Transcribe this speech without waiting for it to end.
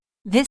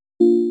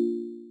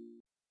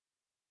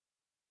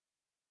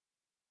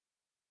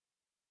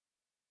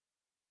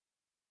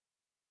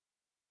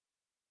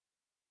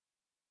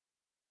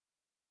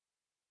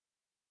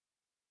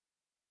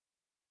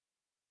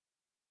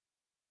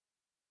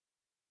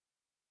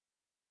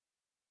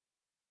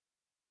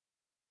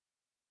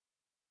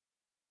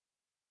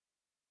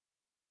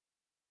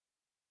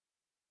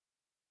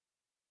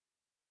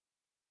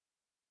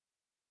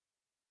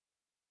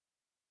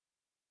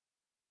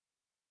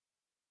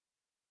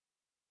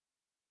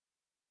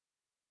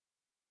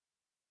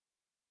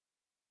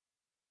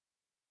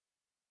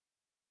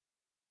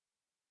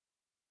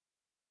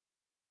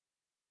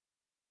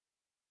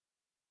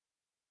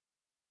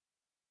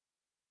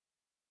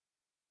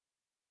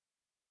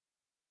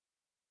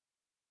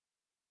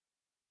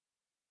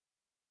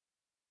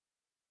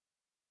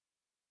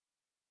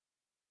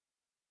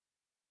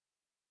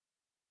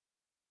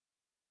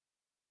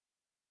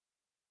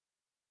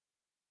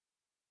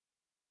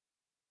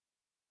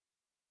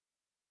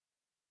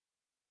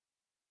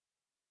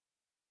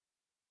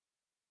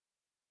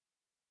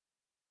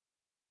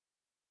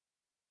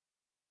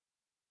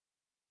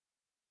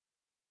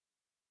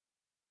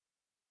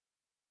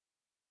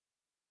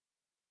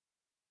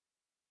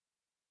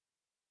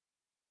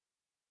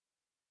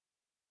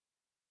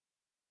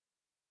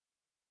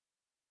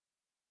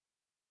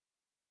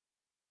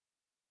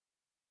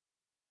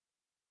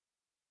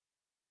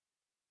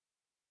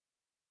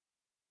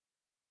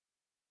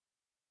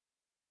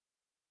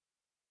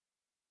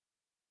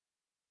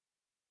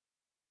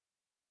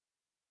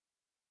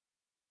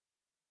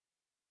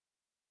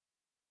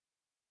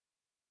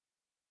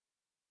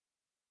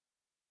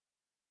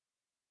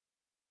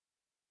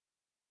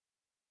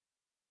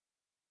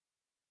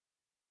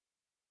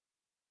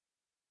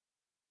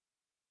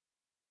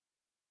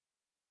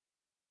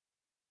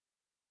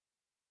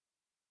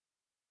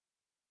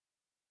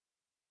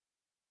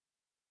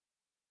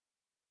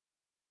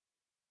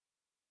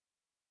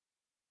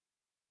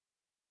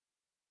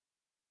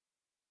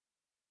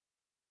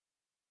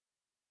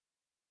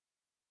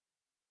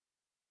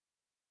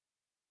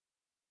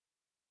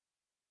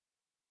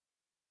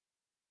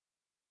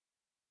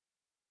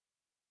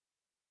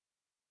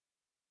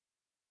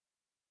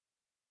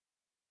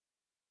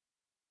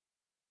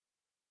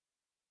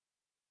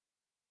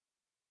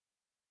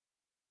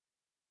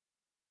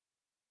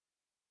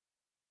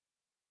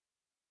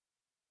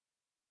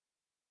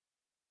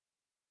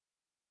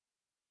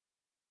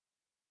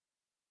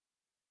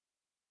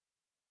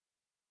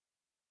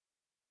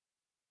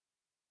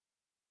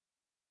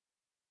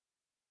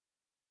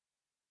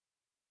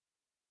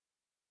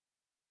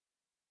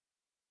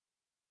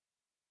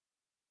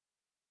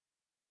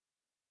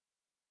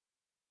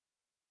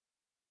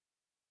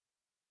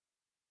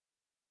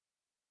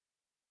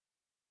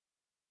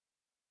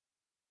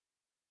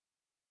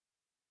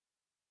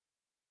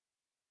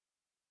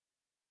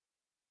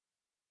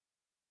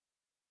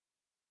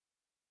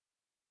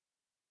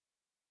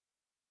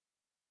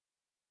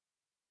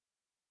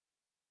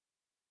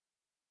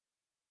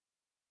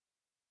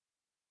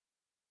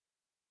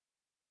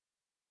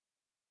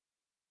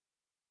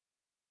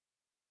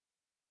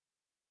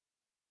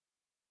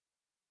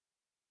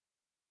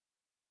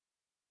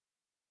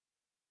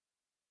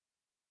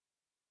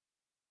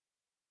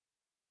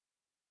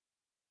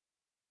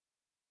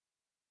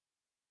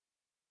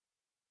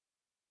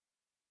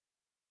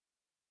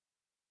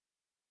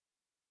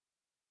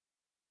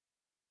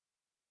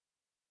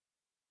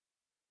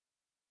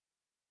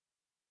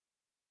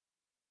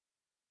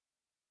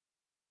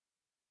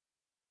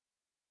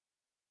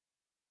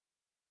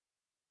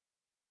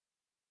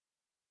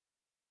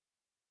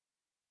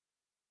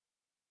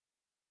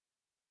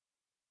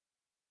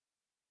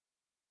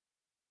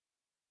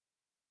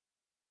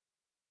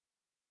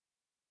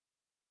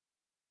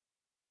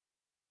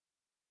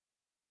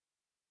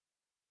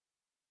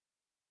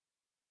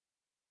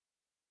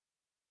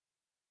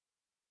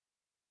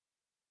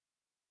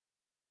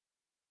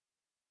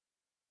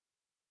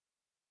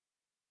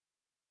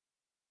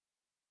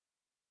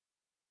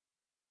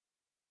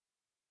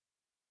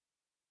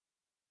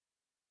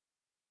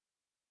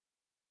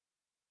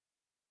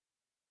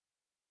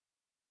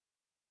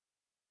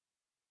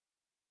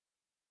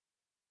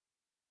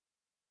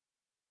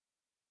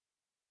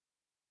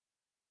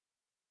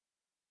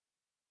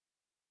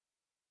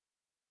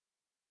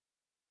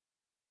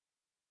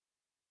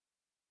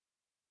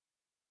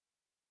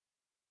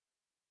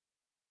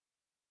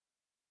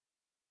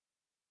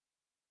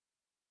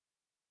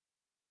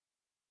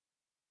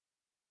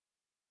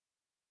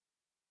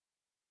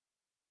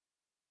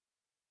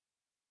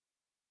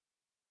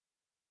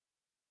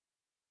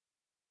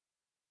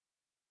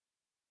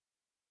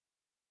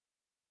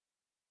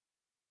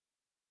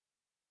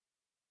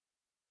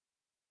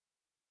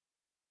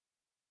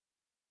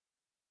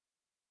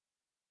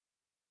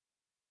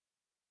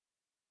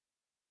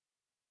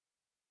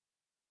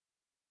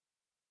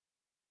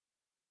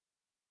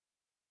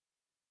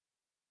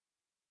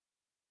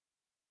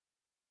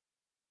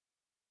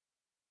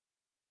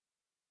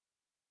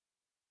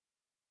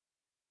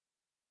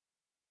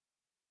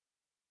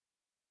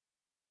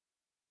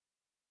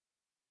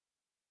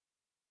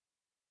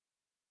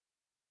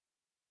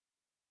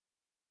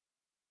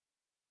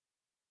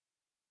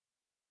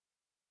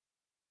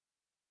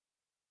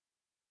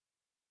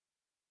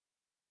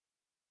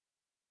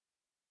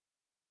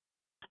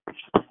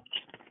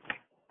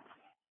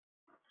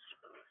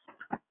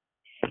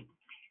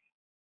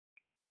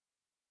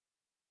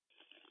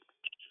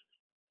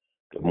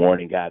Good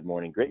morning, God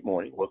morning, great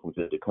morning. Welcome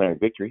to Declaring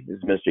Victory. This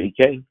is Mr.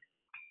 EK.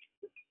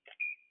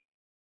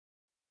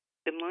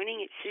 Good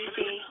morning, it's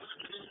Susie.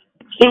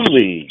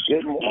 Susie,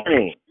 good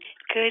morning.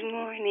 Good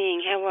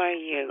morning. How are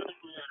you?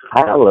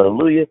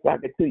 Hallelujah.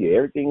 Talking to you.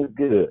 Everything is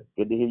good.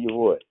 Good to hear your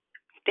voice.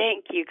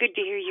 Thank you. Good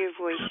to hear your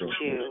voice,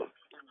 too.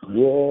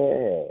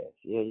 Yeah.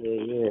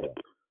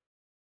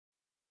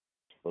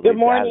 So Good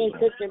morning,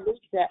 Sister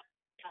Lisa.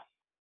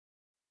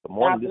 Good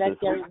morning. God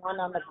bless everyone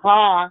on the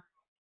call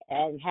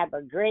and have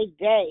a great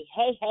day.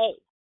 Hey.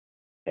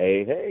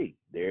 Hey.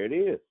 There it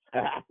is.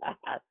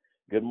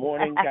 Good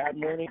morning, God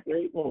morning,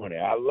 great morning.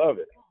 I love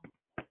it.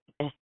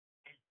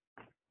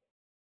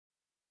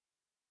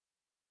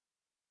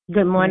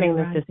 Good morning,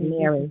 this is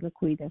Mary.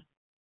 Laquita.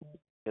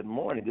 Good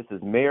morning. This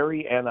is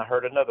Mary, and I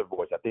heard another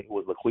voice. I think it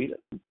was Laquita.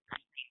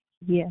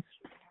 Yes.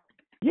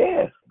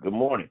 Yes. Good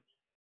morning.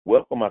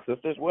 Welcome, my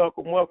sisters.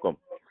 Welcome.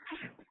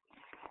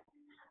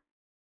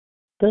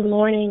 Good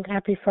morning.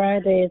 Happy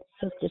Friday. It's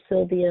Sister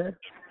Sylvia.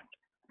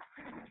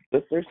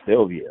 Sister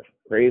Sylvia.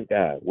 Praise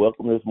God.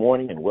 Welcome this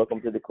morning, and welcome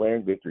to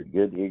Declaring Victory.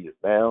 Good to hear your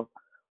sound.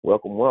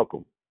 Welcome. Good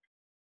morning,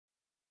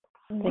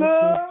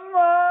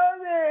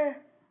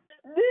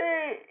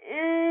 the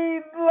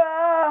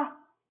evil.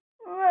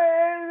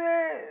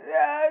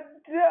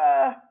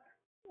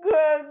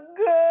 Good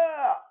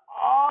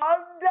all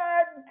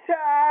the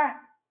time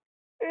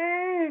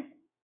is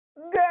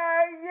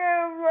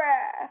getting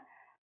right.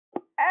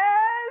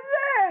 Everybody.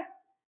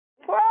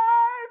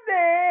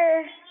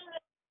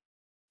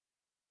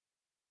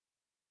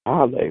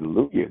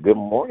 Hallelujah. Good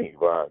morning,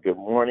 Yvonne. Good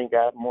morning,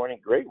 God morning,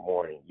 great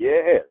morning.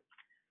 Yes.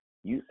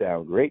 You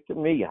sound great to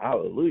me.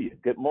 Hallelujah.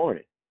 Good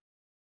morning.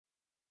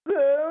 Good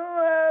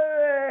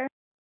morning.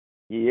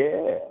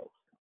 Yes.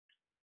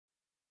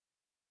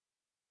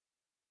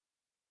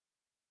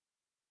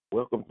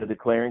 Welcome to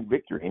Declaring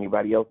Victory.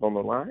 Anybody else on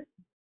the line?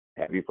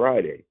 Happy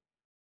Friday.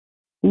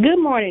 Good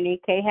morning,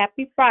 EK.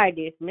 Happy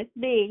Friday. It's Miss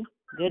B.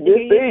 Good to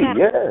hear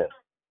you.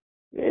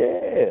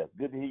 Yes.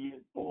 Good to hear your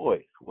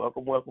voice.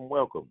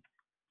 Welcome.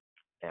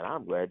 And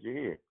I'm glad you're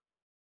here.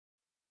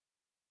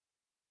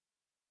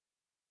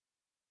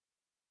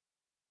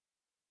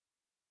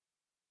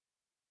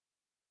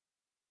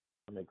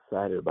 I'm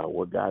excited about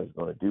what God is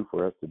going to do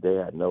for us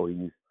today. I know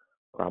He's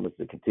promised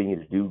to continue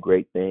to do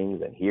great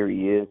things, and here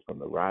He is from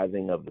the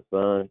rising of the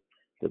sun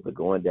to the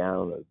going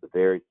down of the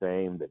very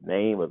same. The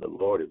name of the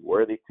Lord is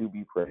worthy to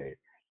be praised.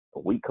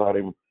 We caught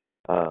Him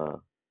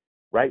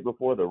right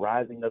before the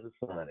rising of the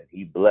sun, and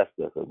He blessed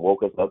us and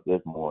woke us up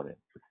this morning,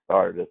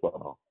 started us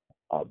on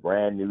a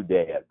brand new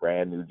day, a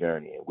brand new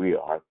journey, and we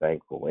are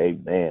thankful.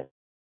 Amen.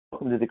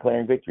 Welcome to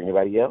Declaring Victory.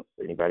 Anybody else?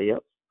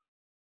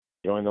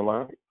 Join the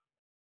line.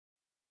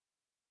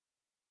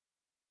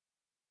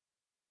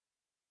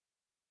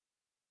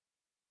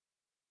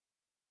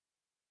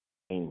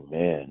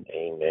 Amen.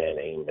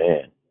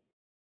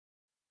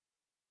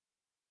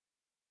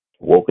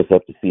 Woke us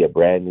up to see a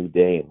brand new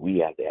day, and we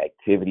have the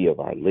activity of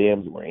our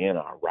limbs. We're in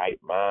our right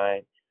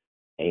mind.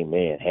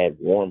 Amen. Had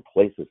warm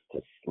places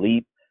to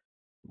sleep,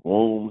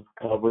 rooms,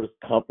 covers,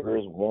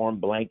 comforters, warm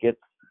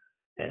blankets,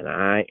 and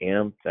I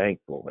am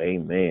thankful.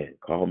 Amen.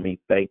 Call me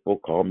thankful.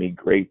 Call me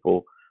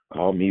grateful.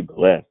 Call me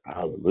blessed.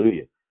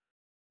 Hallelujah.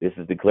 This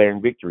is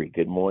Declaring Victory.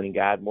 Good morning,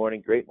 God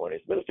morning, great morning.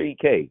 It's Minister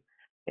EK,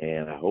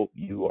 and I hope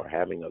you are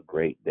having a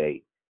great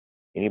day.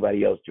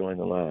 Anybody else join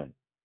the line?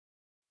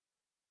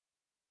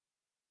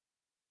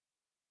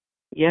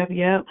 Yep.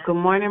 Good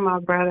morning, my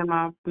brother,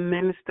 my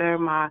minister,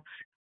 my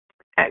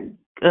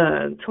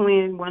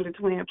twin, wonder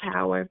twin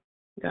power.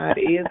 God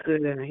is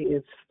good and He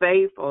is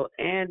faithful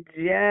and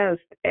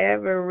just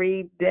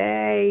every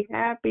day.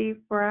 Happy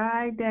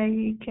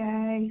Friday,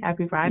 EK.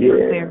 Happy Friday,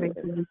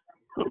 everything.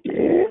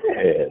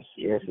 Yes.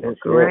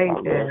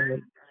 Great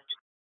day.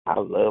 I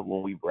love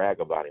when we brag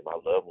about Him. I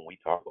love when we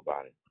talk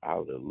about Him.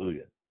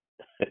 Hallelujah.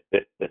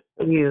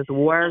 He is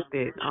worth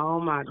it. Oh,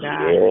 my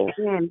God.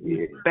 And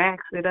He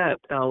backs it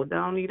up, though,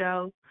 don't He,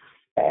 though?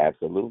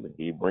 Absolutely.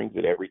 He brings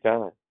it every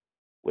time,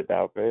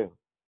 without fail.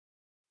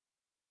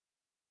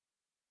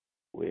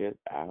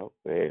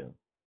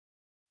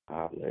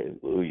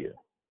 Hallelujah.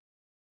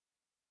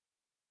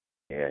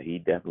 Yeah, He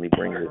definitely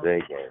brings His A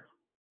game.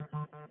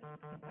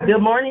 Good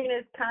morning,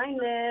 it's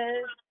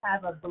Kindness.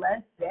 Have a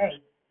blessed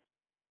day.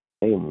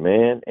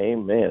 Amen.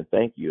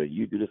 Thank you.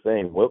 You do the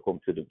same. Welcome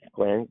to the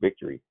Declaring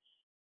Victory.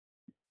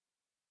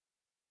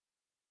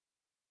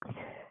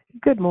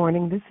 Good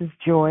morning. This is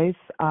Joyce.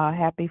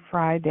 Happy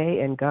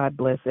Friday, and God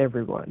bless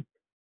everyone.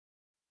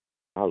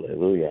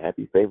 Hallelujah.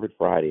 Happy favorite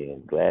Friday,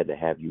 and glad to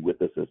have you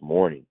with us this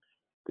morning.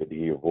 Good to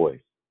hear your voice.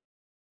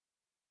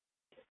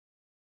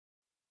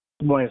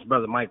 Good morning, it's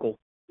Brother Michael.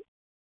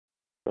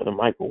 Brother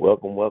Michael,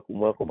 welcome,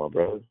 my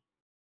brother.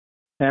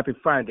 Happy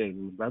Friday,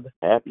 brother.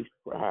 Happy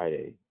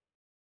Friday.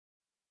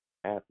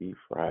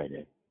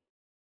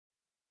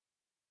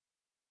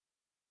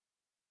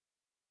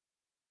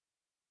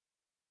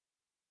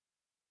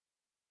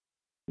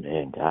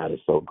 Man, God is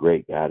so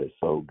great. God is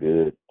so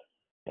good.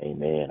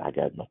 Amen. I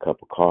got my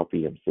cup of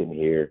coffee. I'm sitting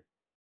here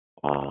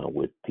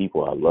with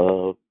people I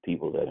love,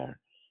 people that are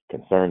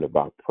concerned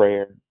about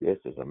prayer. This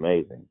is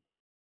amazing.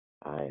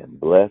 I am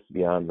blessed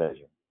beyond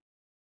measure.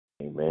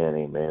 Amen,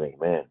 amen,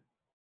 amen.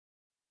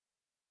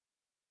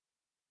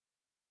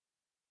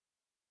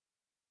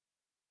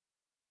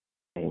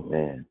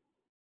 Amen.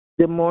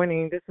 Good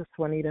morning. This is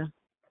Juanita.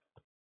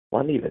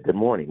 Juanita, good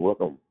morning.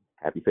 Welcome.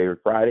 Happy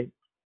Favorite Friday.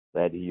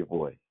 Glad to hear your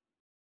voice.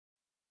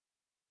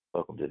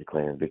 Welcome to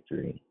Declaring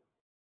Victory.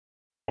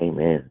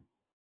 Amen.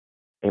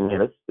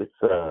 Amen. It's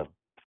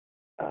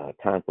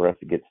time for us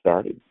to get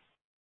started.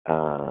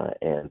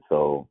 And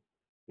so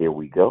here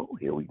we go.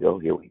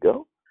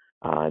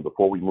 And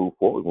before we move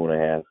forward, we want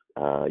to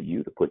ask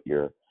you to put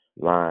your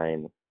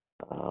line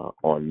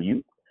on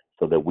mute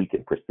so that we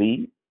can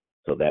proceed,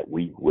 so that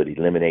we would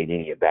eliminate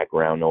any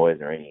background noise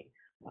or any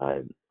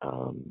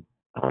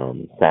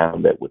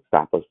sound that would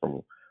stop us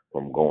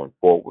from going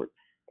forward.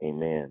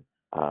 Amen.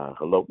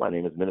 Hello, my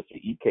name is Minister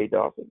E.K.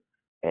 Dawson,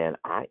 and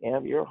I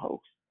am your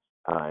host.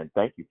 And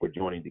thank you for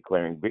joining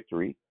Declaring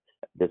Victory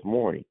this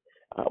morning.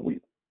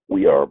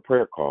 We are a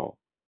prayer call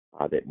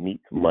that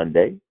meets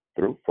Monday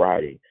through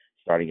Friday,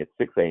 starting at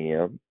 6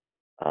 a.m.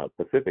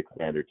 Pacific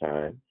Standard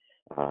Time,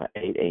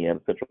 8 a.m.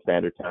 Central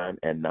Standard Time,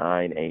 and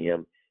 9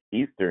 a.m.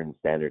 Eastern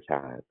Standard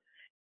Time,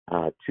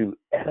 to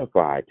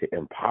edify, to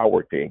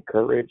empower, to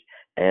encourage,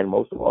 and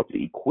most of all,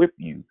 to equip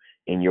you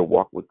in your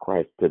walk with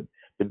Christ.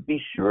 To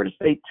be sure to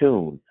stay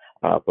tuned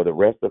for the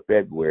rest of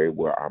February,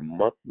 where our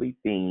monthly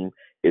theme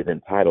is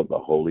entitled The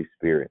Holy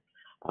Spirit.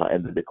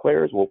 And the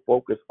declarers will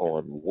focus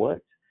on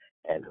what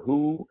and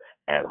who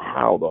and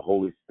how the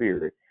Holy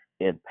Spirit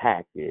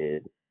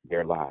impacted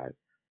their lives.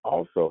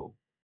 Also,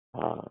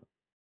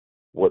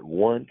 what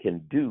one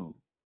can do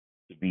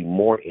to be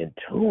more in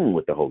tune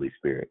with the Holy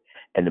Spirit,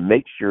 and to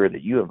make sure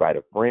that you invite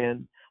a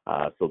friend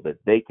so that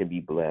they can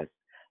be blessed,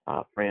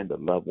 a friend, a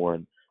loved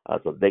one,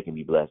 so that they can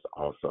be blessed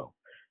also.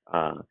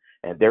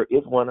 And there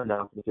is one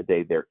announcement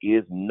today. There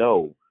is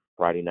no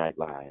Friday Night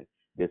Live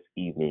this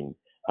evening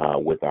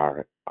with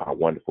our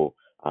wonderful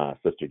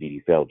Sister Dee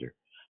Dee Felder.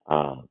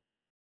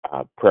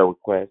 Prayer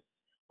requests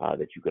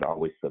that you can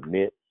always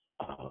submit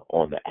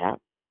on the app.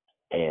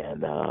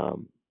 And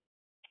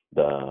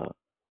the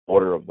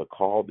order of the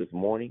call this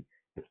morning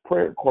is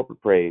prayer and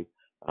corporate praise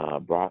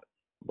brought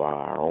by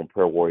our own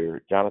prayer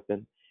warrior,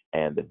 Jonathan,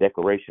 and the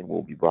declaration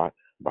will be brought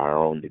by our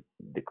own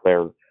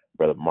declarer,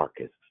 Brother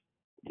Marcus.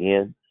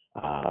 Again,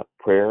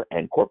 prayer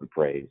and corporate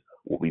praise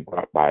will be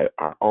brought by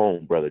our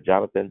own Brother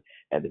Jonathan,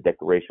 and the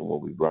declaration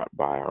will be brought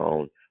by our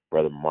own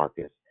Brother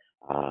Marcus.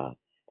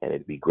 And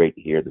it'd be great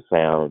to hear the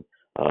sound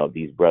of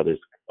these brothers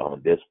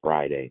on this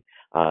Friday.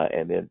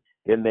 And then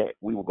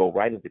we will go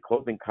right into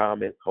closing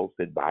comments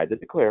hosted by the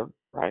declarer,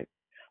 right?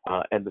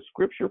 And the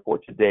scripture for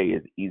today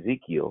is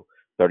Ezekiel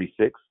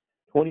 36,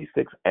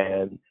 26,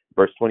 and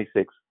verse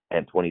 26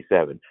 and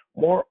 27.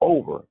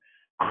 Moreover,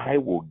 I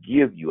will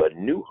give you a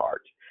new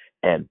heart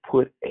and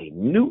put a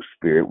new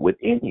spirit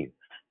within you,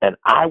 and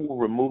I will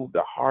remove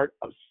the heart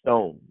of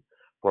stone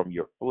from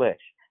your flesh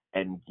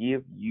and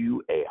give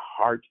you a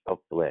heart of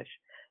flesh.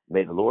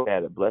 May the Lord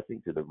add a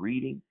blessing to the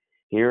reading,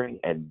 hearing,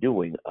 and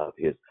doing of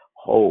his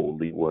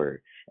holy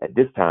word. At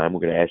this time,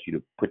 we're going to ask you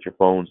to put your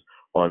phones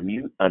on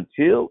mute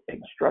until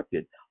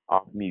instructed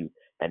off mute.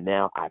 And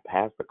now I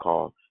pass the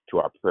call to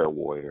our prayer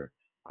warrior,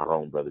 our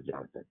own Brother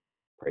Jonathan.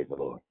 Praise the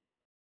Lord.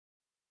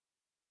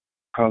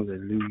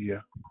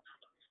 Hallelujah.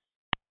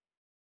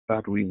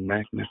 God, we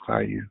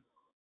magnify you.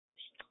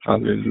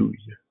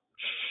 Hallelujah.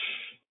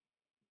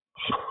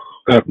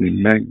 God, we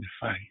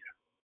magnify you.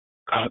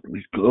 God,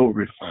 we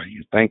glorify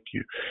you. Thank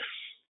you.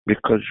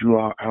 Because you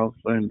are Alpha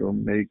and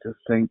Omega.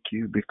 Thank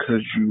you.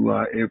 Because you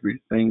are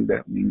everything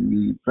that we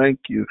need. Thank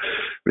you.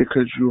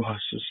 Because you are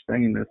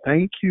sustainer.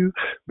 Thank you.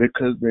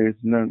 Because there is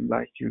none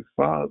like you.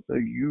 Father,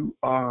 you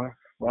are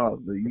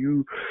Father.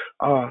 You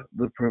are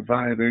the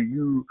provider.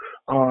 You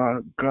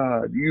are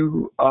God.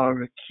 You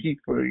are a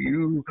keeper.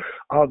 You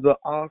are the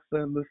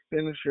author and the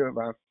finisher of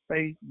our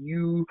faith.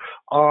 You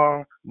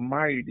are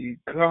mighty.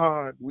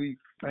 God, we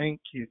thank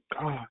you.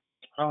 God,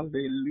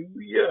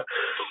 hallelujah.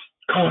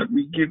 God,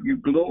 we give you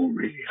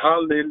glory.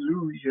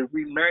 Hallelujah.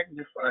 We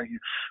magnify you.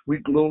 We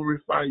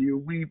glorify you.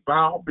 We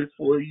bow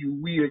before you.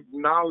 We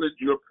acknowledge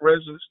your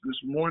presence this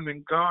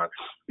morning, God.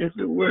 If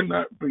it were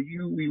not for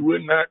you, we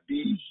would not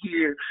be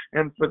here.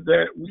 And for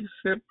that, we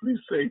simply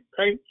say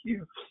thank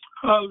you.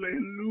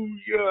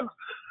 Hallelujah.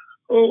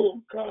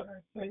 Oh, God,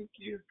 I thank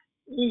you.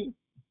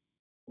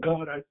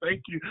 God, I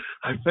thank you.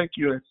 I thank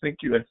you. I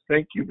thank you. I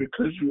thank you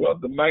because you are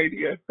the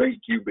mighty. I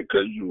thank you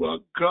because you are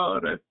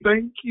God. I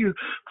thank you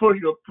for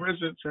your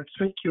presence. I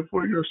thank you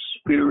for your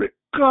spirit.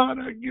 God,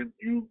 I give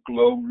you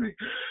glory.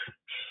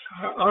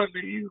 I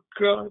honor you,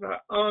 God. I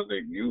honor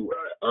you.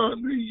 I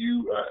honor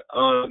you. I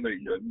honor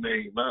your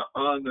name. I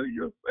honor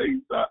your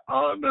face. I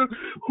honor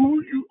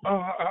who you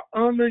are. I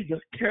honor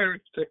your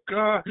character,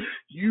 God.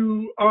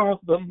 You are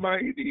the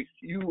mighty.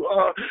 You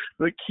are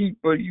the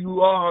keeper.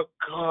 You are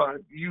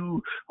God.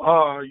 You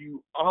are.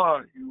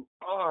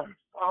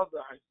 Father,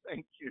 I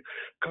thank you.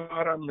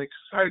 God, I'm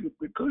excited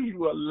because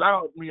you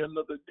allowed me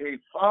another day.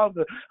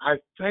 Father, I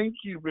thank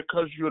you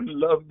because you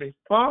love me.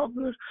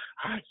 Father,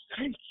 I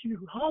thank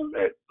you.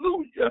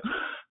 Hallelujah.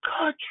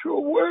 God, you're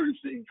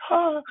worthy.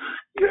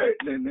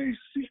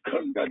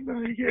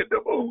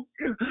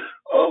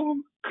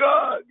 Oh,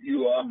 God,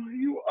 you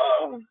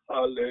are.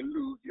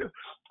 Hallelujah.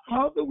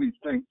 Father, we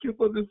thank you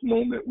for this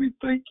moment. We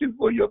thank you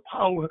for your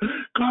power.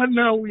 God,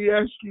 now we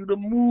ask you to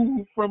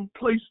move from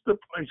place to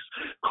place,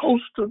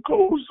 coast to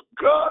coast.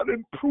 God,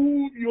 and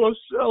prove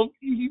yourself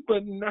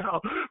even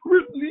now.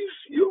 Release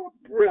your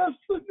breath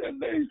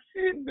and they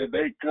sin that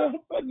they come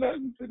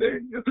and today.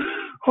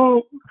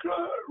 Oh,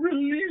 God,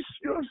 release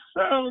your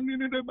sound in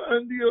the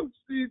band of your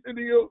seat and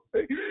your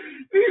faith.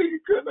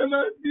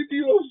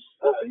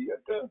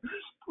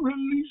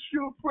 Release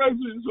your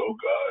presence, oh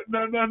God.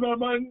 Na na na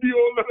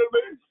mandio la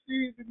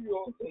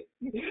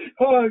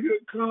oh,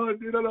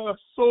 God, our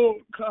soul,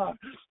 God.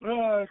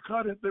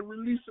 God, at the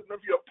releasing of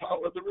your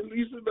power, the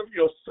releasing of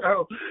your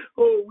sound.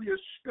 Oh, we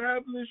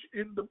establish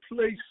in the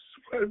place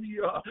where we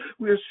are.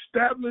 We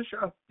establish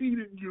our feet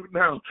in you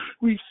now.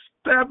 We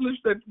establish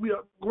that we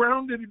are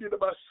grounded in the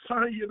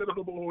Messiah.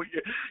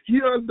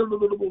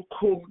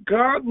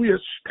 God, we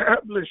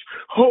establish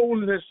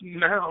wholeness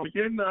now.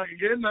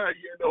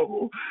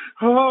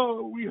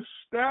 Oh, we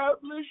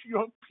establish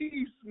your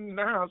peace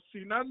now.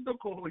 We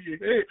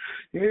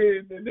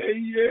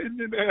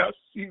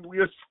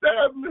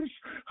establish,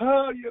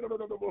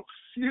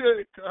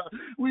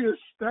 we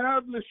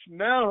establish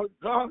now,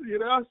 God,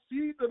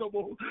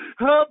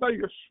 by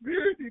your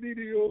Spirit,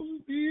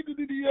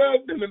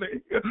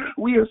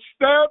 we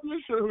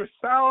establish a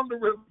sound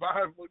of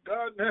revival,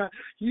 God. Now,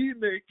 He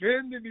may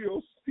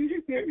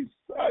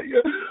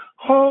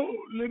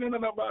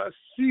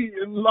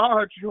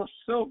enlarge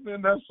yourself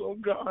in us, oh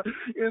God.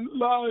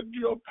 Enlarge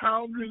your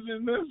boundaries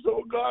in us,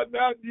 oh God.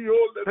 Now,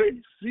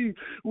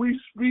 we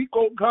speak,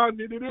 oh God,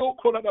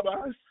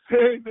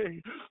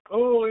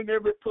 oh, in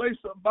every place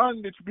of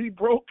bondage be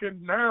broken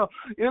now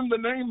in the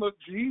name of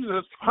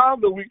Jesus.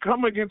 Father, we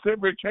come against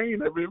every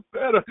chain, every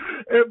fetter,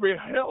 every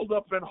held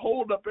up and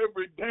hold up,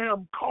 every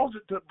dam, cause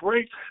it to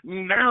break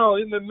now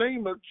in the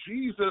name of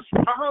Jesus.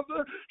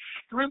 Father,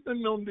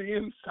 strengthen on the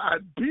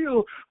inside,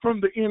 build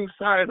from the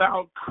inside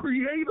out,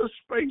 create a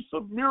space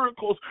of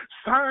miracles,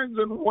 signs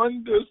and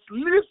wonders.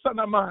 Listen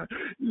to my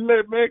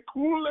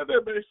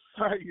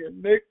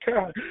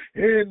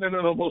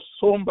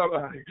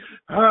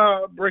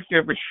break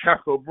every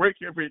shackle, break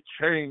every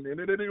chain,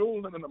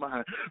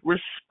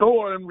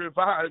 restore and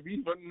revive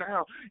even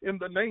now in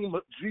the name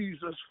of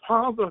Jesus.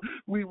 Father,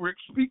 we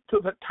speak to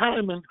the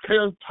time and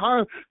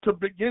time to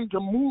begin to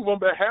move on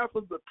behalf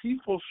of the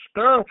people.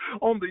 Stir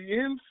on the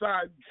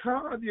inside,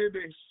 God,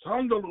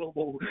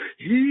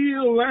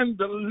 heal and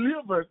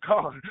deliver,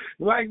 God,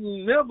 like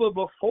never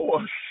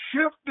before.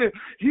 Shift it.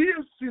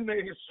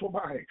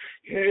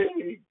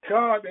 Hey,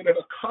 God,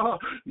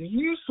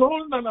 you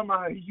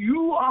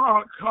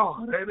are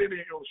God.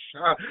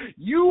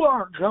 You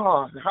are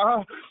God.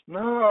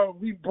 No,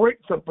 we break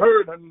the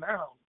burden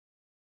now.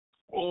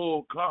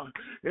 Oh, God,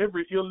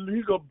 every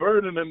illegal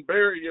burden and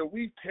barrier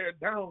we tear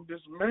down,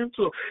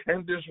 dismantle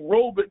and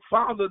disrobe it.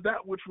 Father,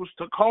 that which was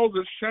to cause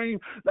us shame,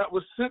 that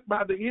was sent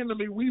by the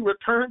enemy, we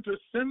return to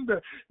sender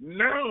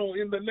now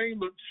in the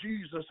name of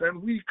Jesus.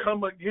 And we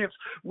come against,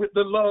 with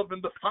the love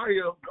and the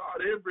fire of God,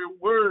 every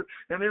word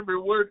and every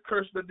word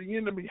curse that the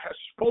enemy has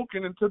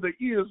spoken into the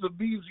ears of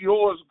these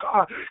yours,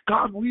 God.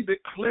 God, we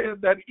declare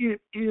that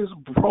it is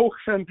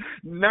broken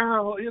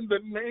now in the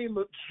name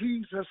of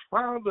Jesus.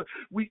 Father,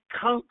 we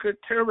conquer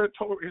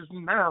territories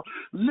now.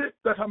 Lift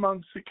the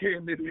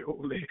Hamansikene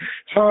Diole.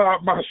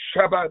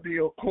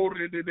 Mashabadio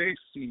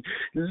Corridesi.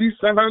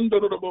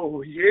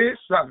 Lisanandorobo. Yes,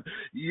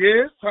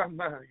 yes,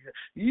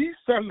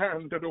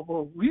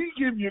 Isanandorobo. We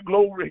give you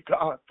glory,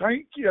 God.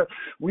 Thank you.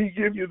 We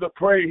give you the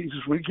praise.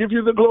 We give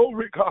you the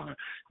glory, God.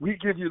 We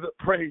give you the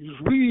praise.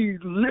 We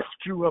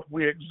lift you up.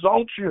 We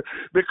exalt you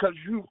because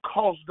you've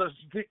caused us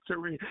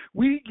victory.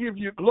 We give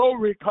you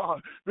glory,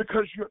 God,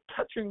 because you're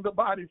touching the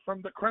body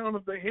from the crown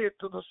of the head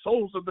to the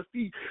soles of the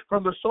feet,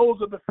 from the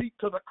soles of the feet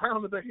to the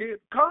crown of the head.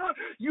 God,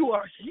 you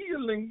are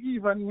healing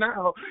even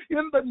now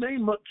in the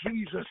name of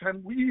Jesus,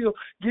 and we'll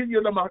give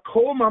you the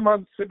makoma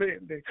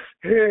mansibende.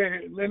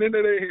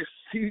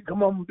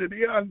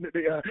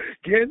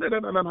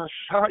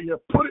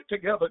 Put it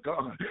together,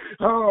 God.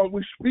 Oh,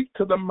 we speak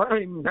to the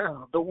mind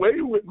now, the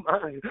wayward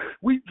mind.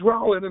 We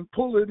draw it and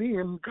pull it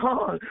in,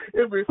 God.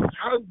 Every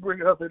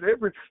fabric of it,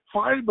 every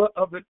fiber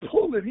of it,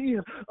 pull it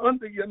in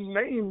under your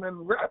name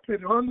and wrap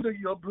it under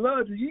your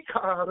blood.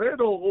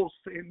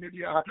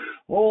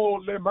 Oh,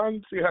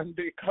 Lemansi and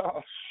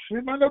Deka.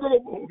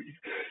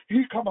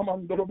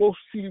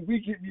 We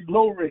give you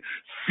glory.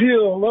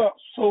 Fill us,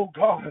 oh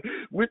God,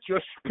 with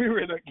your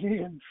spirit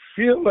again.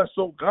 Fill us,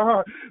 oh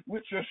God,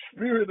 with your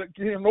spirit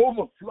again.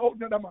 Overflow.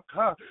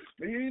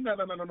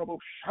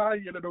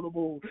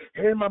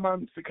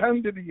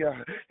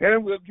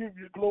 And we'll give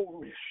you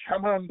glory.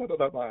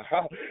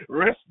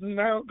 Rest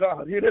now,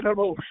 God,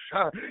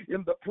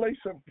 in the place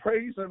of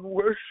praise and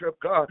worship,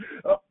 God.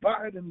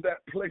 Abide in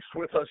that place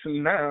with us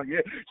now.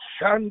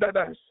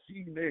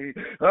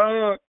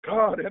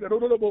 God,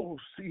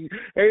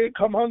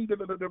 come on.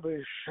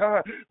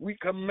 We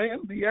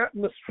command the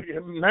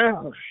atmosphere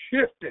now.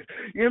 Shift it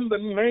in the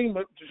name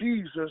of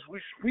Jesus. We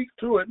speak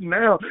to it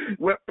now.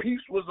 Where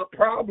peace was a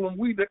problem,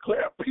 we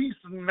declare peace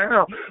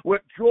now.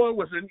 Where joy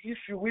was an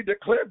issue, we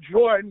declare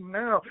joy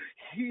now.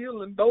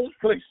 Heal in those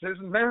places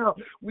now.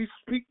 We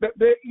speak that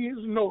there is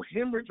no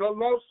hemorrhage or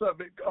loss of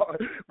it, God,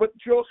 but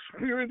your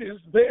spirit is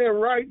there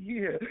right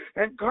here.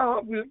 And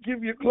God will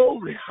give you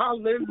glory.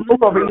 Hallelujah. We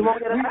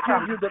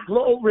give you the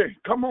glory.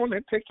 Come on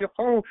and take your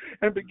phone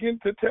and begin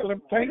to tell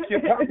him, thank you,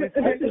 God. We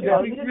thank you.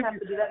 We give you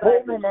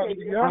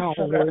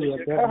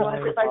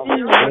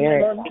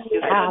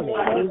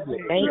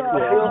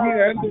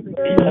Hallelujah.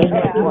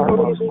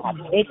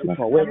 Thank you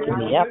for waking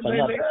me up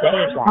another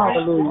day, God.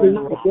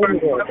 Hallelujah. Thank you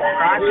for the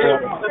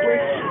positive.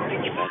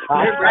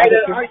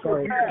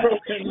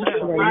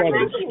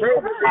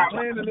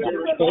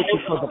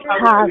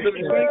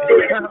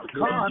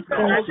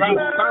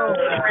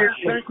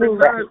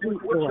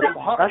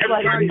 That's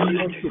why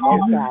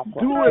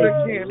do it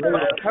again.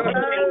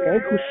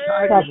 Thank you,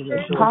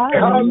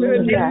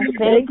 hallelujah.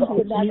 Thank you,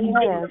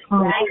 Jesus.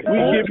 We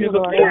give you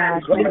the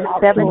glory. We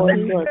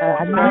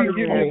give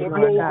you the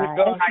glory,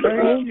 God.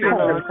 Thank you,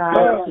 Lord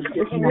God.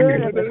 The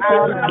spirit of the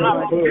Father,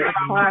 Lord, is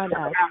upon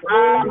us.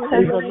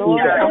 Because the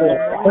Lord has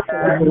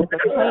anointed us with the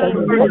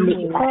pain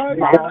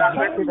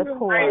to the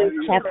poor,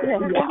 lift up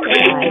the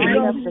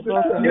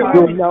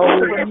broken heart,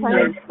 to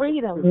proclaim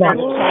freedom from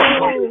the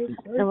captives,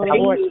 and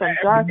release from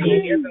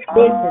darkness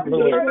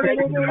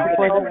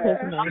for the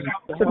prisoners,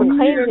 to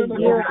proclaim the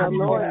year of the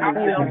Lord's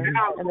favor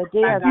and the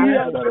day of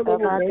vengeance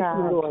of our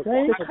God,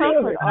 to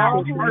comfort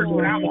all who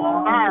mourn, to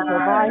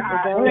provide for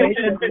those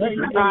who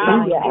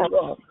desire,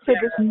 to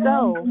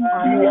bestow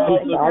on them a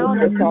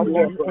crown of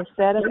beauty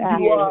instead of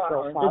ashes,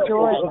 the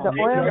oil of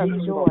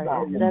joy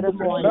instead of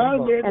mourning,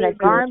 and a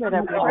garment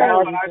of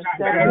praise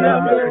instead of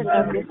the spirit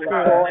of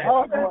despair.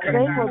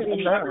 They will be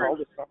called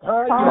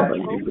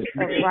of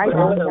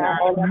righteousness,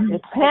 the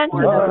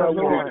panting of the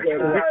Lord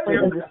for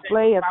the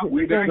display of his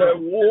splendor.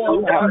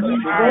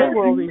 They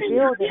will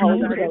reveal the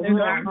end of the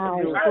ruin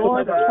and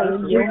restore the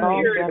places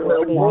long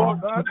devastated.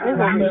 They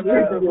will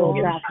reveal the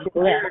ruins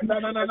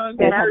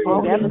that have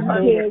been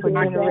devastated for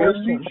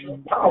generations.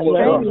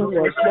 Strangers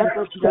will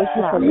shepherd your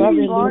flock.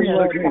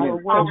 Foreigners will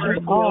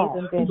worship fields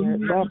and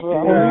vineyards.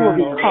 And you will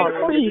be called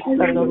priests of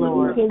the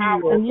Lord.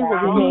 And you will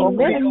remain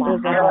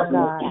ministers of our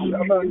God.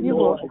 You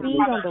will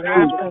feed on the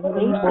wealth of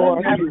nations,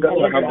 and in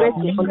the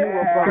riches you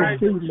will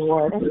boast.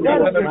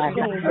 Instead of your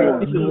shame, you will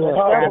receive a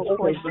double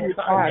portion.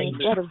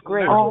 Instead of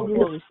grace, you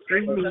will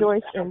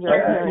rejoice in your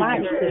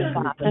inheritance.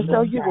 And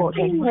so you will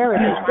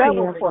inherit a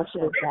double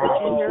portion in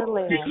your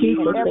land,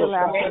 and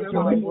everlasting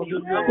joy will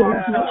be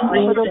yours.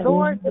 For the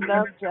Lord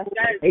loves justice.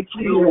 I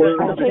hate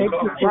robbery and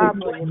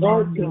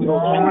wrongdoing.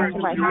 To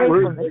my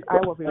faithfulness I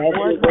will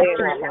reward my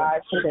people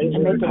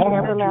and make an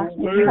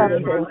everlasting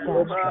covenant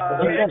with them.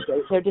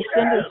 Their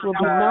descendants will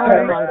be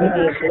known among the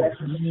nations,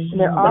 and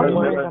their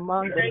offspring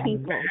among the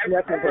people.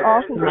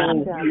 All who know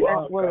them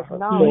will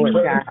acknowledge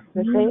that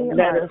they are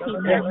the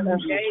people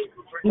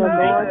the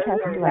Lord has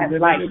blessed.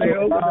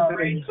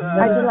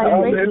 I delight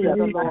greatly in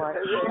the Lord.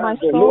 My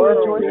soul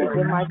rejoices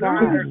in my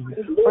God,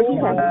 for he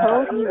has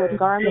clothed me with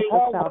garments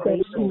of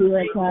salvation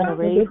and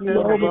arrayed me in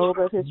the robe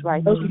of his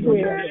righteousness.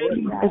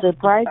 As a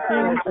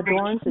bridegroom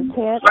adorns his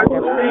head with a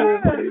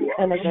wreath,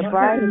 and as a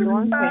bride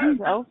adorns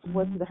herself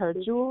with her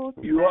jewels,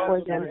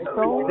 for their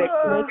soul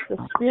makes the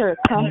spirit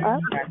come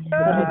up,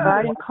 and the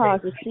garden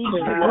causes seeds to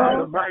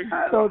grow.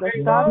 So the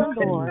sovereign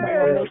Lord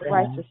will make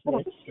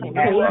righteousness and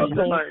praise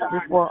thanks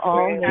before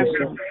all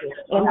nations.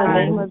 In the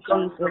name of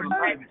Jesus.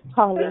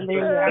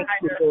 Hallelujah.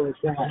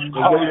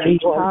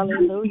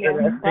 Hallelujah.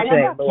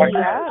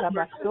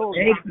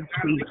 Thank you,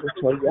 Jesus,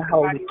 for your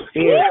Holy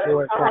Spirit,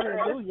 Lord God.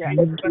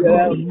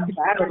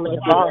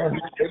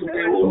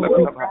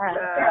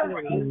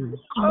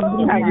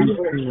 Hallelujah.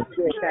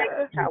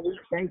 How we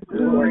thank you,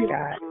 Lord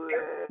God,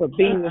 for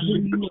being who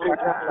you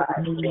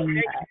are.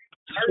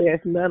 There's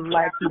none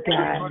like you,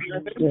 God.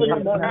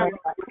 There's none like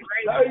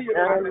you.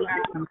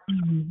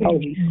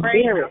 Holy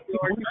Spirit,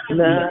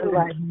 none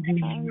like you.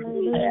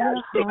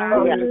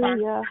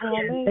 Hallelujah.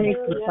 Thank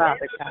you,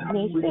 Father God.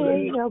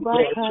 Hallelujah.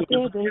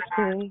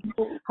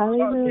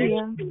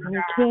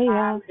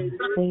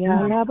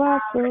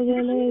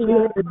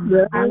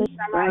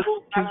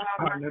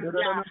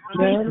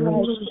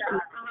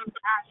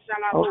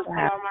 Oh,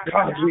 God.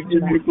 God, we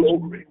give you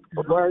glory.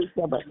 Words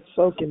of us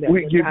spoken that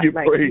We were give not you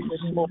like praise.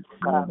 this morning,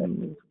 Father.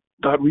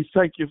 God, we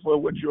thank you for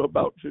what you're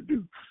about to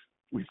do.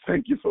 We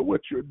thank you for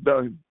what you've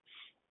done.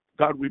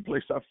 God, we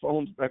place our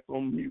phones back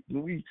on mute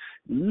and we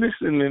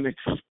listen and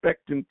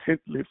expect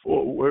intently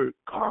for a word.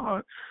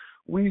 God,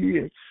 we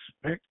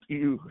expect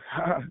you.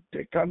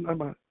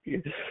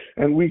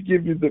 And we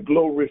give you the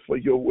glory for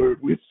your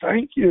word. We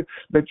thank you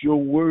that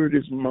your word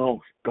is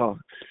mouth, God.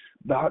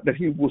 God, that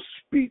he will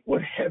speak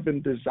what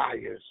heaven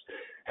desires.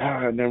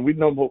 And then we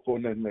know more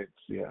on that next.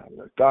 Yeah,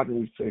 God,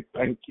 we say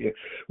thank you.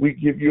 We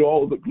give you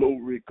all the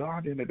glory,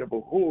 God, in the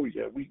whole.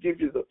 Yeah, we give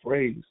you the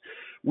praise.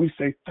 We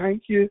say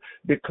thank you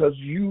because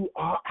you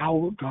are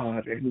our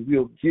God, and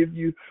we'll give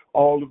you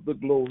all of the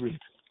glory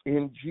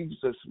in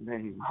Jesus'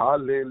 name.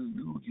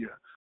 Hallelujah.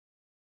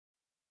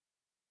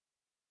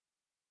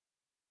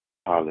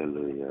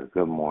 Hallelujah.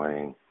 Good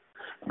morning.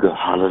 Good.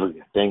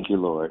 Hallelujah. Thank you,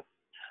 Lord.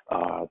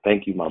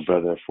 Thank you, my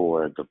brother,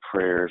 for the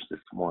prayers this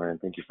morning.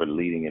 Thank you for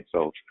leading it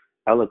so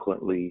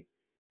eloquently.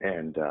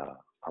 And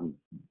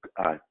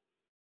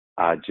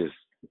I just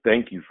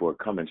thank you for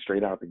coming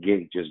straight out the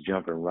gate, just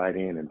jumping right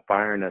in and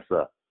firing us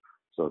up.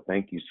 So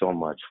thank you so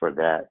much for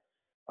that.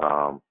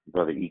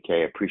 Brother EK,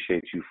 I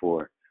appreciate you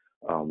for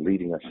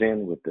leading us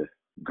in with the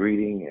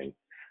greeting and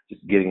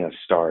just getting us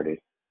started.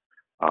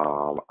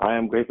 I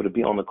am grateful to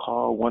be on the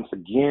call once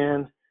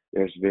again.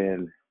 There's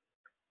been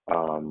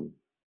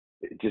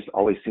it just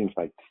always seems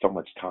like so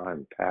much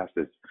time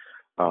passes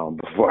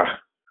before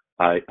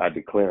I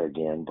declare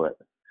again. But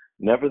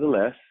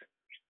nevertheless,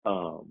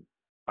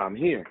 I'm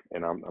here,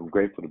 and I'm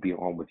grateful to be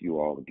on with you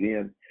all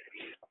again.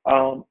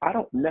 I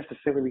don't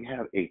necessarily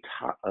have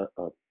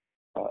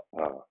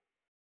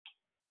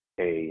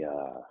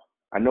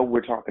I know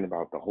we're talking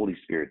about the Holy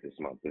Spirit this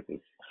month. This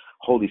is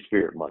Holy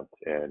Spirit month,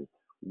 and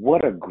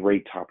what a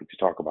great topic to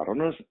talk about. I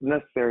don't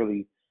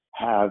necessarily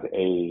have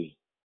a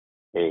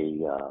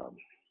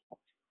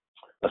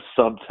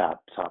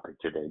subtopic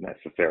today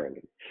necessarily.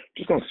 I'm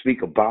just going to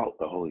speak about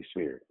the Holy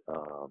Spirit.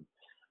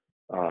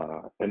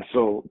 And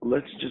so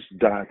let's just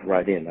dive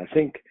right in. I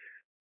think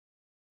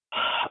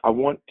I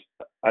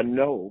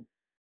know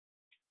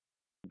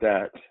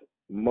that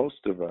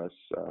most of us,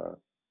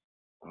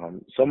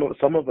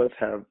 some of us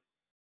have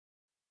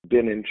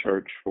been in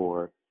church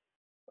for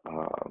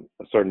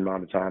a certain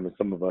amount of time, and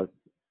some of us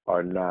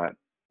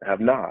have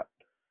not.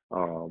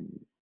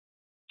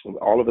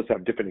 All of us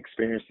have different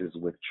experiences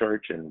with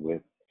church and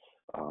with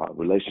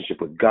relationship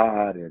with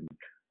God, and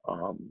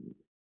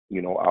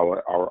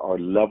our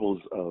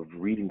levels of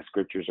reading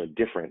scriptures are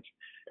different.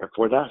 And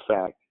for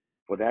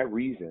that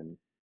reason,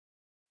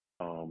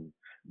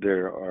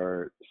 there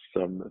are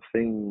some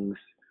things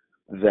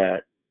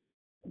that,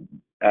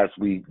 as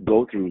we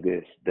go through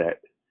this,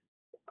 that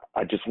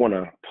I just want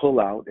to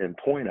pull out and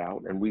point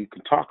out, and we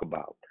can talk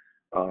about.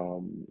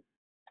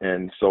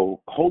 And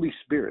so, Holy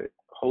Spirit.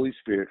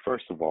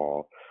 First of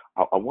all,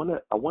 I want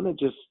to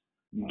just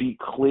be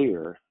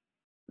clear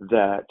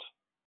that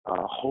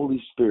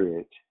Holy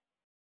Spirit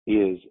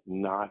is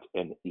not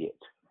an it.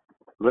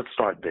 Let's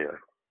start there.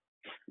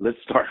 Let's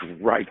start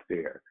right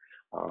there.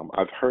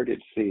 I've heard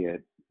it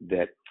said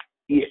that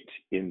it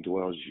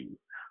indwells you.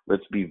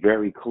 Let's be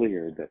very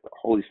clear that the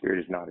Holy Spirit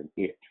is not an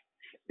it.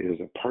 It is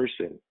a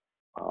person.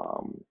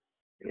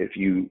 If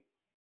you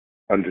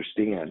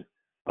understand,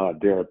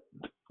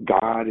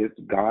 God is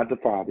God the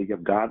Father. You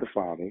have God the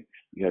Father.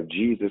 You have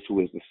Jesus, who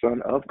is the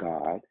Son of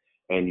God,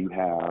 and you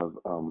have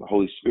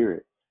Holy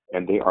Spirit,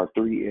 and they are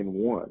three in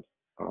one.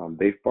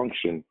 They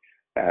function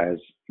as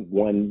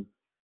one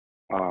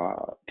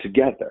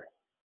together,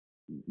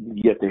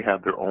 yet they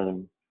have their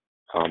own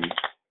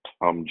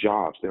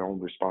jobs, their own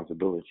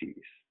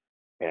responsibilities,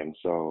 and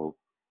so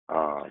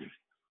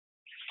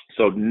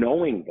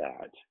knowing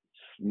that,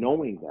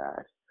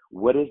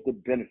 what is the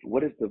benefit?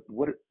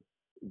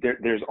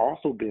 There's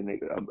also been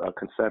a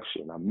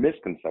conception, a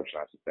misconception,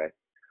 I should say,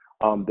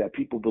 that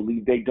people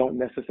believe they don't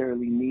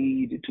necessarily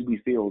need to be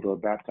filled or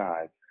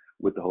baptized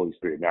with the Holy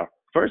Spirit. Now,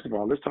 first of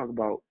all, let's talk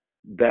about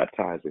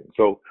baptizing.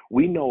 So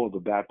we know of the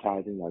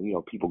baptizing,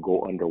 people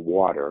go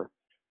underwater,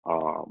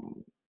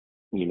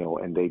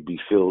 and they be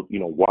filled,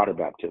 water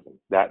baptism.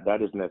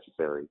 That is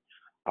necessary.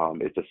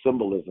 It's a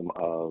symbolism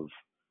of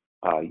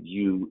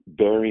you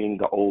burying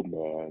the old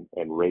man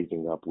and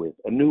raising up with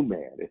a new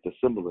man. It's a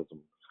symbolism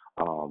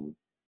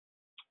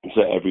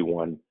to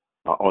everyone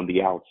on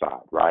the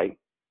outside, right?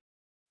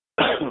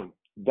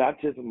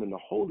 Baptism in the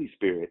Holy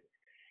Spirit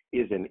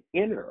is an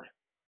inner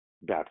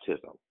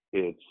baptism.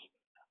 It's,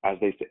 as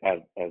they say,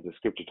 as the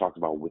scripture talks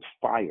about, with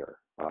fire.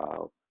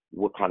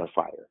 What kind of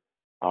fire?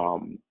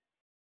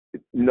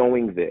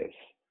 Knowing this,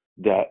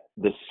 that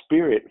the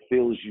Spirit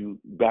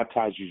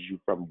baptizes you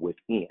from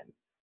within.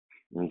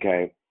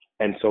 Okay,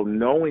 and so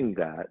knowing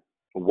that,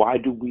 why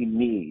do we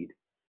need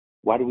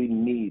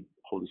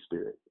Holy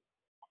Spirit?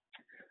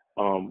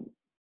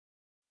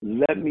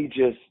 Let me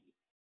just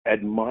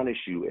admonish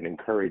you and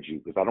encourage you,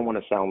 because I don't want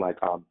to sound like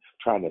I'm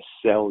trying to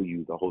sell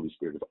you the Holy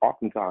Spirit. Because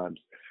oftentimes,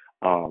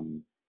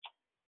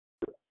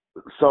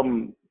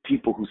 some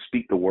people who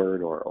speak the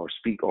word or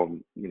speak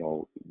on,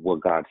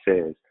 what God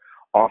says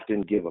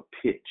often give a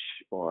pitch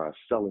or a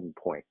selling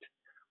point.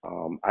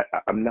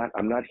 I'm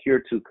not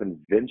here to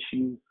convince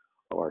you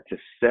or to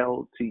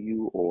sell to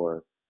you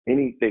or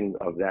anything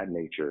of that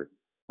nature,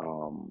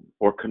 or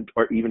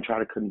even try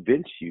to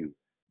convince you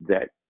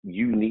that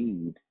you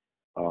need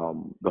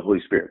the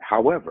Holy Spirit.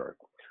 However,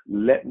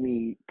 let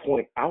me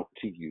point out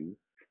to you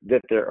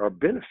that there are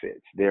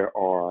benefits. There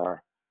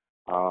are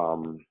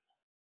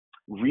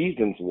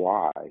reasons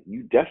why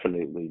you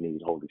definitely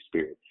need Holy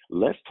Spirit.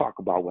 Let's talk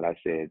about what I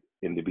said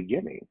in the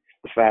beginning,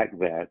 the fact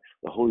that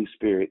the Holy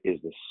Spirit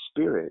is the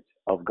Spirit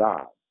of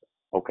God.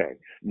 Okay,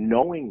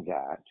 knowing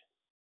that,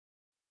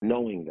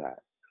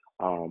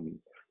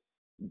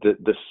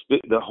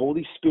 the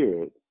Holy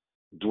Spirit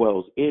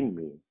dwells in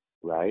me,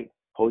 right?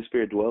 Holy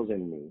Spirit dwells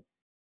in me.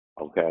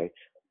 Okay,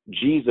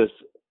 Jesus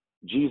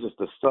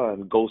the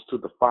Son goes to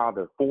the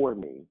Father for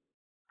me,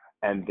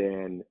 and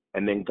then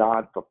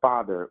God the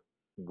Father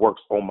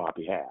works on my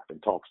behalf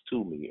and talks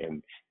to me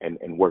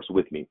and works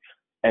with me.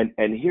 And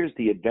here's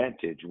the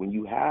advantage: when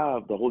you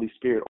have the Holy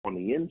Spirit on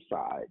the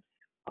inside,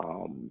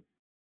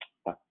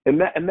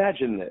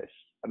 imagine this: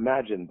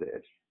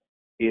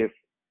 if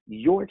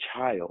your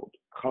child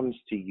comes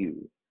to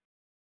you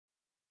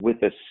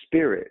with a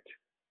spirit,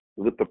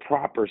 with the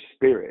proper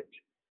spirit,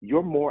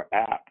 you're more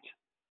apt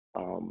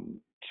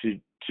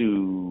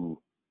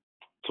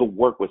to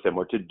work with them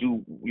or to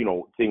do,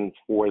 things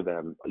for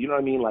them. You know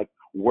what I mean? Like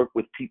work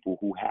with people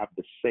who have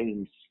the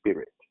same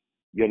spirit.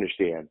 You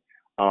understand?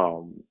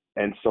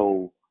 And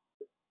so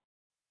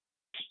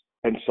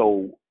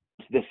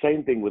the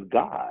same thing with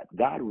God.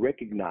 God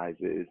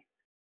recognizes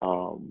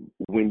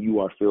when you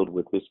are filled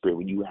with His Spirit,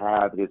 when you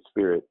have His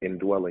Spirit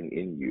indwelling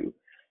in you,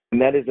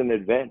 and that is an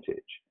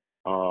advantage.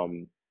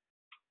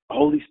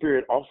 Holy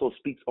Spirit also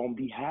speaks on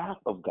behalf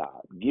of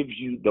God, gives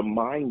you the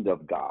mind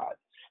of God.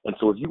 And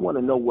so if you want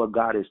to know what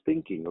God is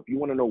thinking, if you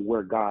want to know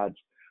where God's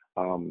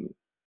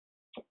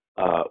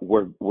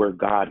where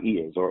God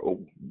is, or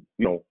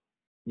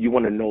you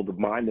want to know the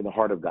mind and the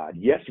heart of God,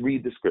 yes,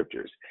 read the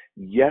scriptures.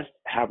 Yes,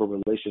 have a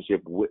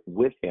relationship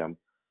with Him,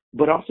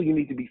 but also you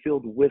need to be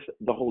filled with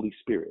the Holy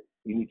Spirit.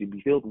 You need to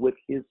be filled with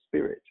His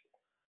Spirit.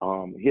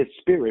 His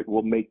Spirit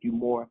will make you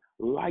more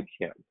like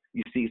Him.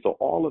 You see, so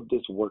all of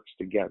this works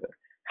together.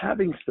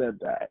 Having said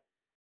that,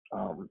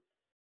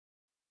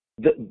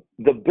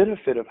 the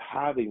benefit of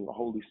having the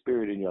Holy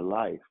Spirit in your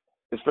life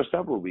is for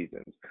several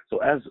reasons. So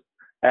as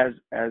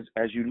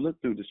you look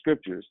through the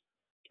scriptures,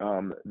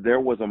 there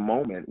was a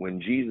moment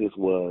when Jesus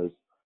was,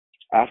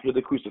 after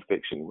the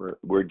crucifixion,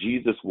 where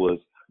Jesus was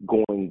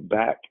going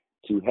back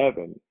to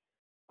heaven,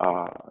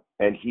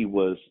 and He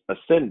was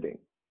ascending.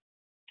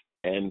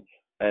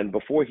 And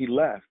before He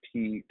left,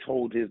 He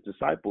told His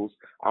disciples,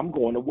 I'm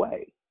going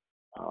away.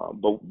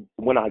 But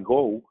when I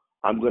go,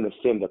 I'm going to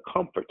send a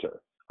comforter.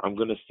 I'm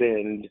going to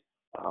send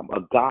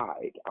a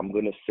guide. I'm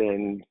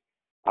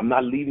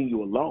not leaving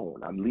you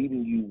alone. I'm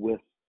leaving you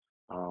with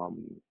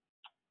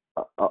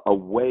a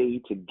way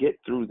to get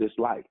through this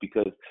life.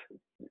 Because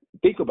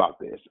think about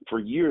this. For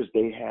years,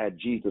 they had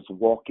Jesus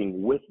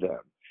walking with them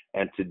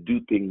and to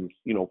do things,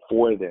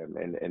 for them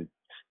and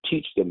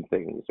teach them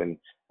things. And,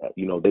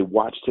 they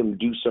watched Him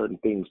do certain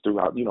things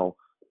throughout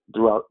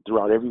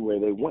everywhere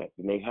they went.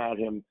 And they had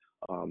Him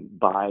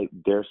by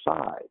their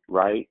side,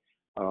 right?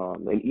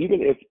 And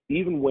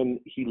even when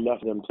He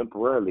left them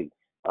temporarily,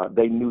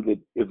 they knew that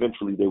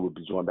eventually they would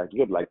be joined back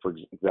together. Like, for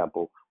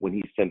example, when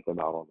He sent them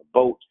out on the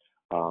boat,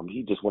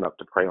 He just went up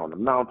to pray on the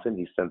mountain.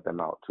 He sent them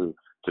out to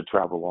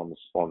travel on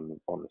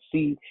the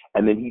sea,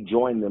 and then He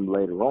joined them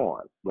later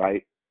on,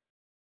 right?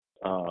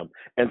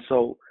 And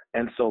so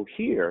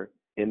here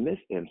in this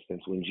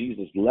instance, when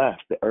Jesus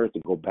left the earth to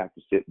go back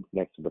to sit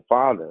next to the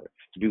Father,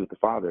 to be with the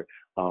Father,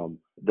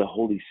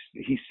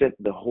 He sent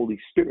the Holy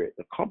Spirit,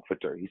 the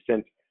Comforter. He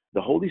sent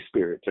the Holy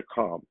Spirit to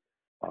come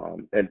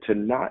and to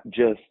not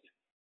just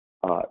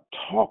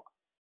talk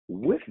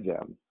with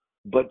them,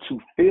 but to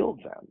fill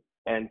them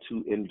and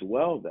to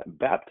indwell them,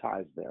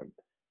 baptize them.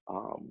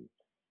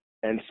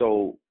 And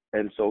so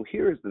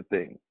here's the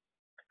thing: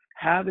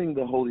 having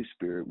the Holy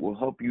Spirit will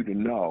help you to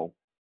know.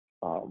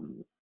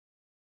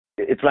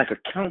 It's like a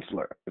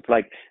counselor. It's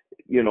like,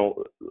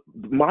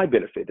 my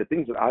benefit, the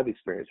things that I've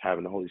experienced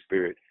having the Holy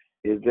Spirit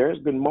is there's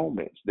been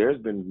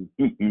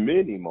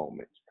many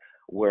moments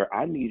where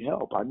I need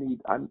help. I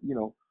need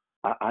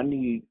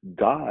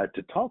God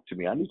to talk to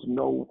me. I need to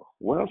know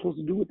what I'm supposed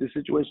to do with this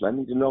situation. I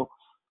need to know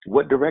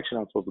what direction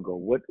I'm supposed to go,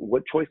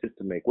 what choices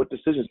to make, what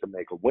decisions to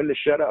make, or when to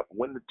shut up,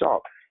 when to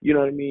talk. You know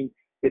what I mean?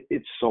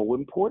 It's so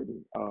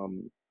important.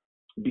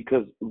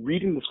 Because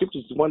reading the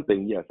scriptures is one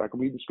thing. Yes, I can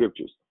read the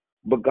scriptures.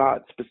 But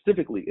God,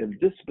 specifically, in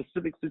this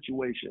specific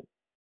situation,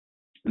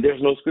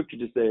 there's no scripture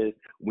that says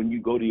when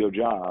you go to your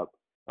job,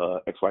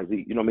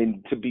 XYZ,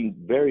 to be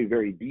very,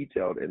 very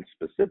detailed and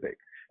specific.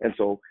 And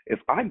so if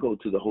I go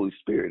to the Holy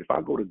Spirit, if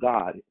I go to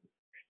God,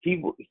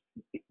 He will,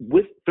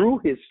 through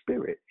His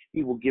Spirit,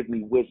 He will give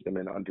me wisdom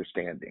and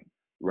understanding,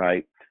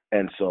 right?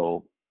 And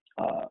so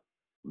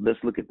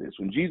let's look at this.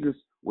 When Jesus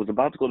was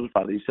about to go to the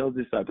Father, he tells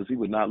his disciples he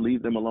would not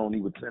leave them alone.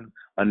 He would send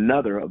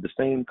another of the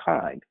same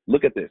kind.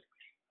 Look at this.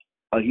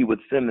 He would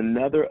send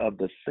another of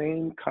the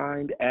same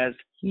kind as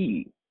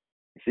he,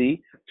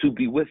 see, to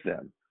be with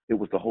them. It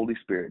was the Holy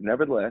Spirit.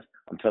 Nevertheless,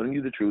 I'm telling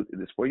you the truth.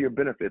 It is for your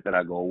benefit that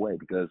I go away,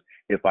 because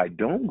if I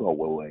don't go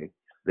away,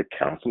 the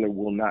counselor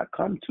will not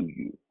come to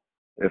you.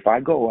 If I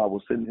go, I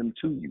will send him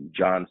to you.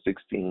 John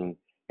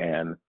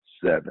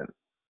 16:7.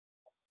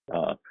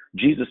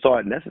 Jesus saw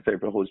it necessary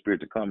for the Holy Spirit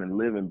to come and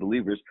live in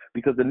believers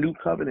because the new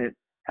covenant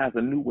has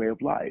a new way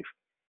of life.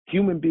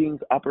 Human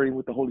beings operating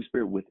with the Holy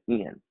Spirit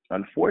within.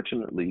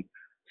 Unfortunately,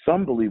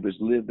 some believers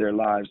live their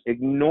lives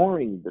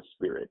ignoring the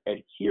Spirit,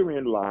 and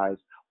herein lies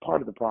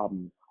part of the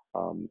problem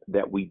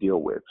that we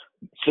deal with.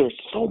 There's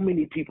so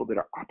many people that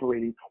are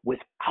operating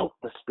without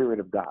the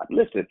Spirit of God.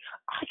 Listen,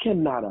 I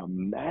cannot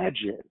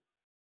imagine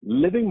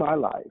living my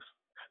life,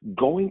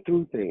 going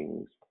through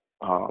things,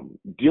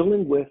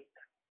 dealing with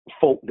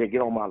folk that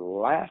get on my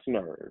last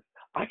nerve.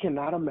 I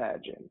cannot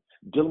imagine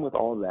dealing with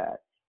all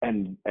that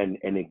and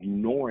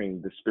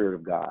ignoring the Spirit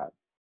of God.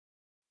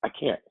 I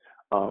can't,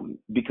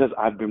 because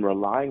I've been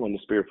relying on the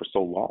Spirit for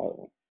so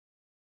long,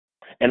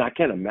 and I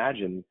can't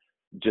imagine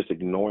just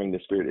ignoring the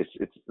Spirit.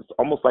 It's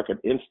almost like an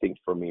instinct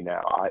for me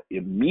now. I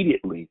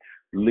immediately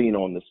lean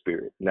on the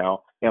Spirit.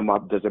 Now,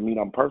 does it mean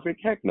I'm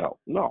perfect? Heck no.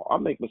 No, I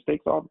make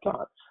mistakes all the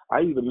time.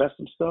 I even mess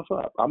some stuff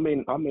up. I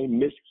may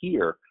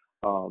mishear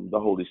the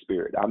Holy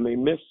Spirit. I may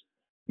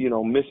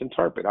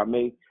misinterpret. I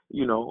may,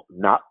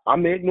 I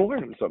may ignore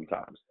him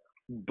sometimes.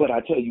 But I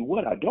tell you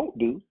what I don't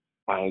do.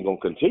 I ain't going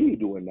to continue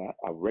doing that.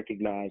 I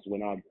recognize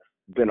when I've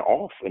been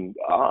off and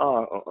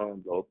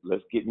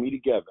let's get me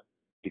together,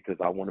 because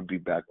I want to be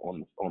back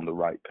on the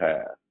right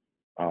path.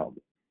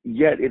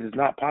 Yet it is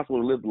not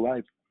possible to live the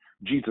life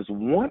Jesus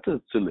wants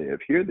us to live.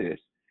 Hear this.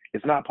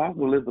 It's not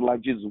possible to live the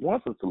life Jesus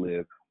wants us to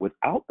live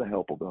without the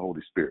help of the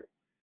Holy Spirit.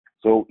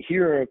 So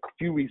here are a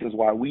few reasons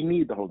why we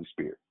need the Holy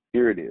Spirit.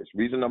 Here it is.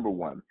 Reason number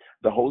one,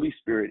 the Holy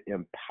Spirit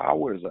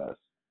empowers us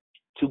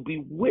to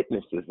be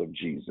witnesses of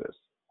Jesus.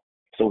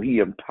 So he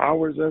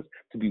empowers us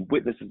to be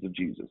witnesses of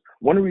Jesus.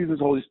 One of the reasons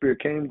the Holy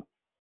Spirit came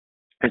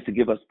is to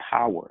give us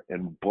power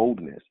and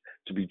boldness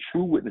to be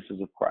true witnesses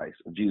of Christ,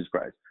 of Jesus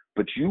Christ.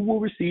 But you will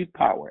receive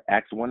power,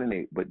 Acts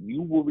 1:8, but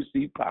you will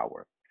receive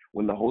power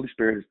when the Holy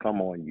Spirit has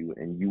come on you,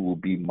 and you will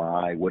be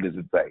my, what does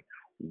it say?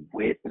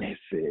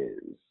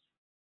 Witnesses.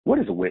 What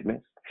is a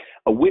witness?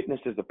 A witness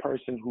is a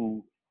person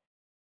who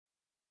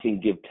can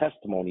give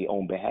testimony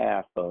on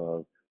behalf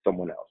of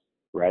someone else,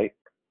 right?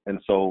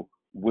 And so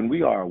when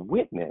we are a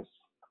witness,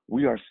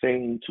 we are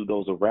saying to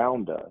those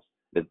around us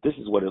that this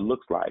is what it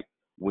looks like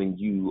when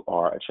you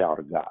are a child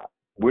of God.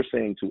 We're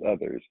saying to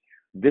others,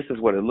 this is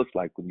what it looks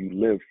like when you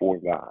live for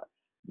God.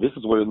 This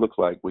is what it looks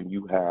like when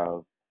you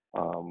have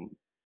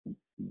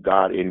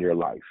God in your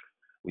life,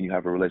 when you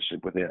have a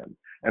relationship with him.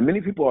 And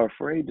many people are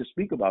afraid to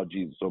speak about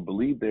Jesus or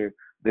believe they're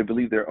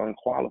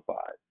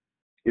unqualified.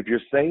 If you're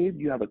saved,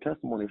 you have a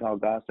testimony of how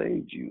God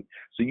saved you.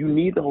 So you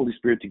need the Holy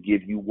Spirit to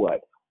give you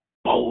what?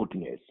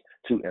 Boldness,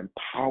 to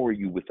empower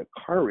you with the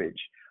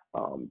courage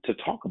to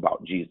talk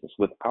about Jesus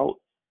without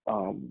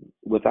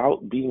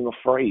being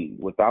afraid,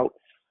 without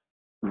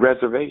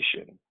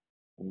reservation.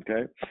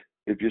 Okay?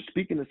 If you're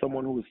speaking to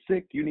someone who is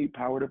sick, you need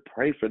power to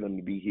pray for them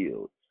to be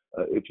healed.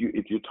 If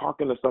you're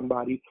talking to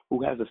somebody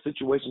who has a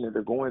situation that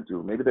they're going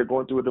through, maybe they're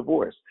going through a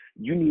divorce,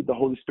 you need the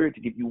Holy Spirit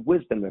to give you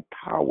wisdom and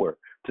power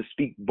to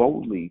speak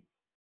boldly,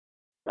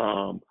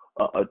 to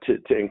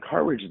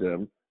encourage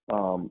them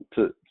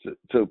to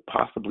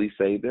possibly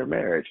save their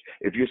marriage.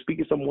 If you're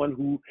speaking to someone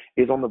who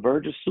is on the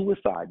verge of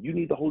suicide, you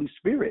need the Holy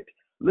Spirit.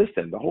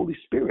 Listen, the Holy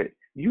Spirit,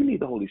 you need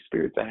the Holy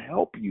Spirit to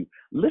help you.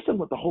 Listen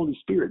what the Holy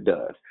Spirit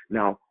does.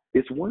 Now,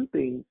 it's one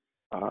thing,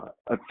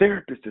 a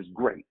therapist is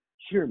great.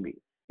 Hear me.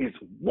 It's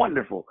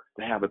wonderful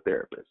to have a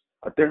therapist.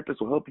 A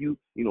therapist will help you,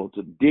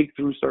 to dig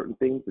through certain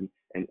things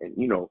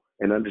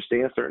and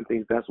understand certain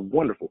things. That's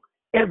wonderful.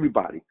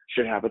 Everybody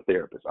should have a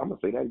therapist. I'm going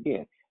to say that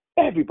again.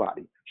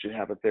 Everybody should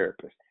have a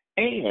therapist.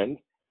 And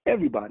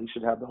everybody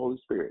should have the Holy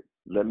Spirit.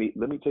 Let me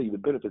tell you the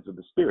benefits of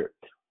the Spirit.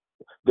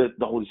 The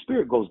Holy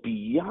Spirit goes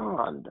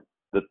beyond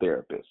the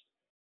therapist,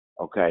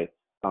 okay?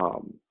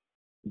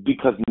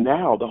 Because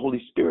now the Holy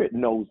Spirit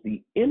knows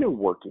the inner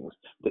workings.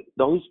 The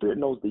Holy Spirit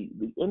knows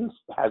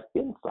has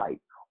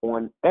insight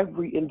on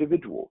every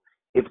individual.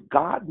 If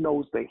God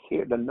knows the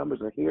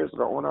numbers of hairs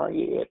that are on our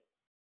head,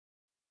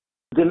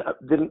 then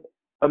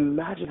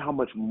imagine how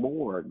much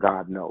more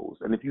God knows.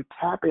 And if you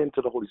tap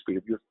into the Holy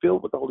Spirit, if you're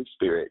filled with the Holy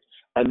Spirit,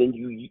 and then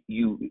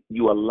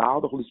you allow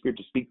the Holy Spirit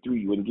to speak through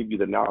you and give you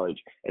the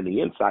knowledge and the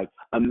insight,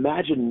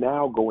 imagine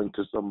now going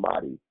to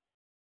somebody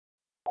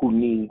who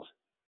needs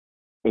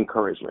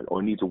encouragement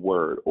or needs a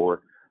word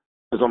or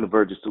is on the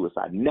verge of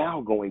suicide.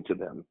 Now going to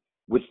them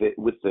with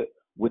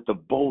the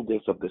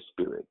boldness of the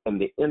Spirit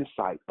and the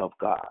insight of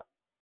God.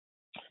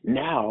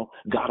 Now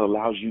God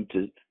allows you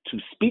to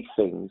speak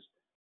things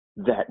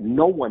that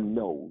no one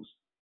knows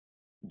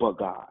but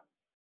God.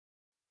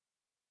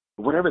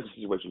 whatever the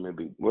situation may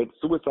be, whether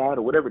it's suicide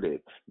or whatever it is,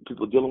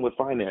 people dealing with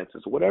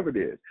finances or whatever it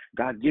is,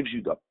 God gives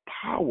you the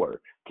power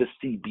to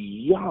see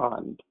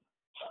beyond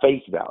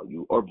face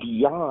value or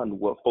beyond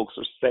what folks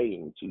are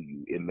saying to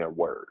you in their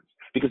words.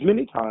 Because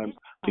many times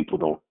people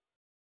don't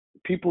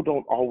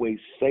always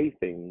say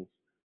things.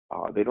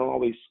 They don't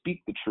always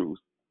speak the truth.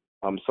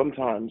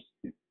 Sometimes,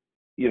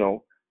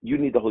 you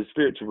need the Holy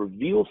Spirit to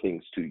reveal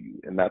things to you,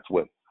 and that's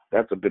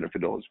a benefit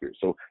of the Holy Spirit.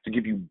 So to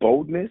give you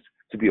boldness,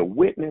 to be a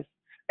witness,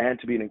 and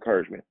to be an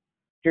encouragement.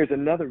 Here's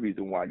another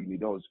reason why you need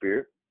the Holy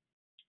Spirit.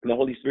 The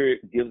Holy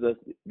Spirit gives us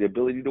the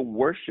ability to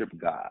worship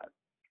God.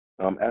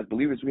 As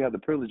believers, we have the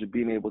privilege of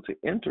being able to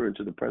enter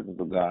into the presence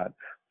of God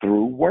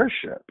through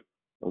worship.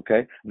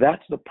 Okay?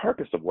 That's the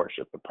purpose of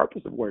worship. The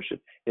purpose of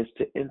worship is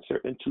to enter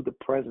into the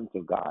presence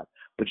of God.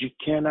 But you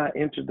cannot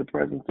enter the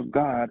presence of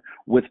God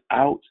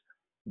without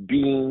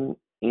being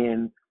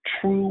in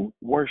true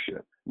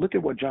worship. Look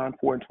at what John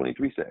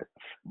 4:23 says.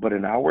 But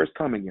an hour is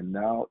coming and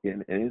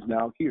is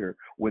now here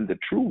when the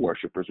true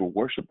worshipers will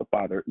worship the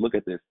Father. Look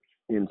at this,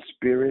 in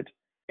spirit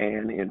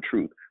and in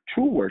truth.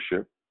 True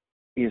worship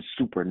is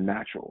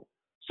supernatural.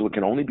 So it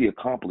can only be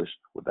accomplished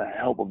with the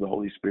help of the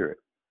Holy Spirit.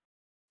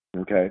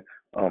 Okay?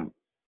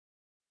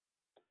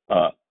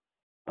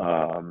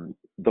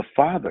 The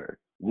Father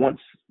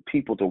wants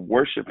people to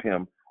worship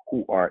him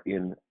who are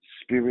in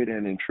spirit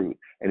and in truth.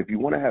 And if you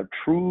want to have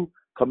true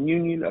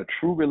communion, a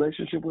true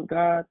relationship with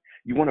God,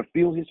 you want to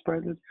feel his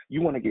presence,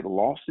 you want to get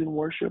lost in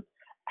worship,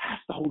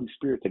 ask the Holy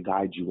Spirit to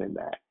guide you in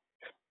that.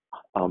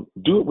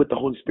 Do it with the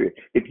Holy Spirit.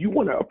 If you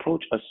want to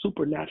approach a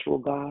supernatural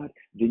God,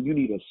 then you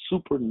need a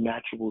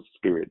supernatural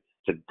spirit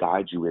to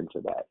guide you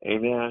into that.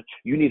 Amen.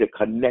 You need a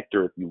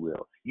connector, if you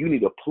will. You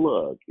need a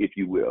plug, if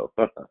you will.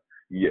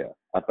 Yeah,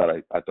 I thought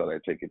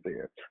I'd take it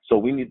there. So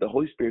we need the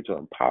Holy Spirit to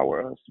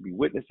empower us to be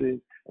witnesses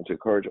and to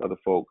encourage other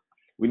folk.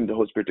 We need the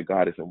Holy Spirit to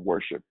guide us in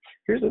worship.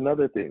 Here's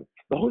another thing.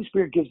 The Holy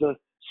Spirit gives us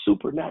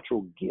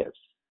supernatural gifts.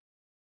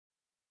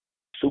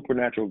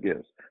 Supernatural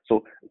gifts.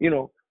 So,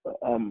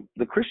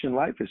 the Christian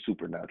life is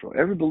supernatural.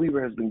 Every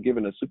believer has been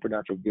given a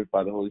supernatural gift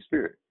by the Holy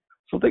Spirit.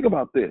 So think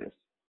about this.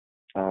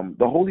 The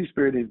Holy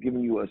Spirit has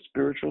given you a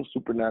spiritual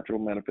supernatural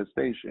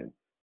manifestation.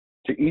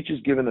 To each is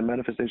given the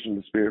manifestation of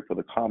the Spirit for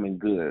the common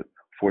good.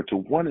 For to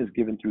one is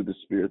given through the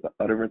Spirit the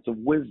utterance of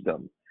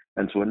wisdom,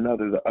 and to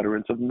another the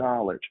utterance of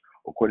knowledge,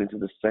 according to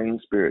the same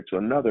Spirit. To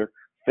another,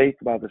 faith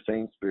by the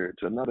same Spirit.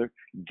 To another,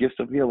 gifts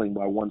of healing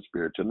by one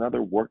Spirit. To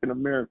another, working of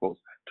miracles.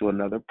 To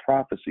another,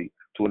 prophecy.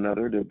 To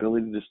another, the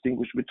ability to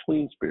distinguish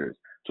between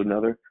spirits. To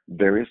another,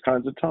 various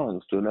kinds of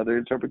tongues. To another,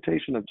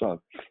 interpretation of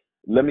tongues.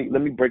 Let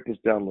me break this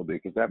down a little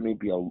bit, because that may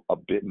be a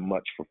bit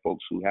much for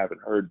folks who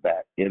haven't heard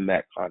that in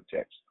that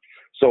context.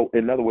 So,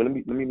 in other words,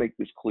 let me make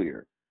this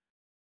clear.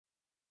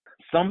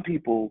 Some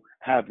people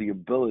have the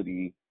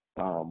ability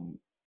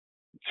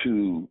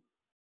to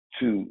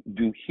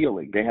do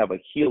healing. They have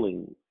a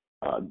healing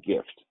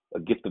gift, a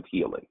gift of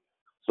healing.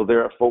 So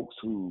there are folks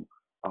who,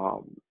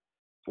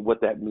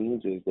 what that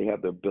means is they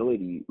have the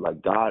ability,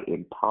 like God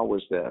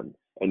empowers them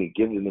and he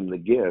gives them the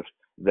gift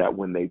that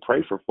when they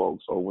pray for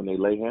folks or when they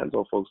lay hands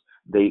on folks,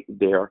 they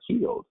are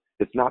healed.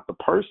 It's not the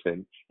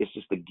person, it's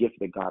just the gift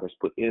that God has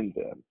put in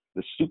them.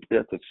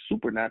 That's a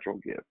supernatural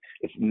gift.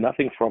 It's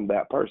nothing from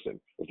that person.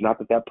 It's not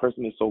that that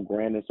person is so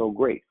grand and so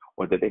great,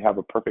 or that they have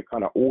a perfect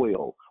kind of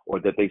oil,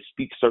 or that they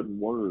speak certain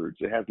words.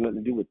 It has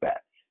nothing to do with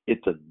that.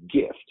 It's a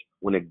gift.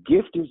 When a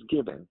gift is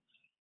given,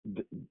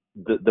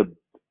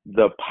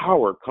 the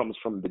power comes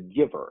from the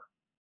giver.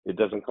 It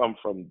doesn't come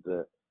from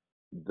the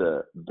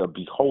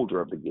beholder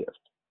of the gift.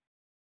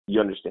 You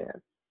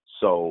understand?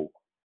 So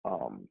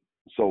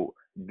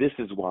this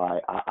is why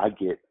I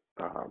get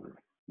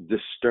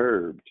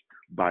disturbed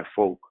by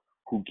folk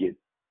who get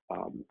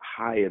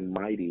high and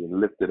mighty and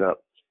lifted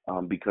up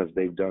because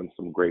they've done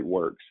some great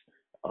works.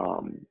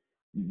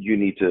 You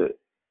need to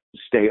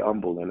stay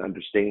humble and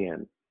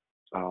understand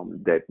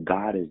that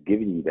God has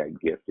given you that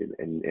gift,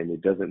 and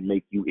it doesn't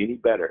make you any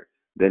better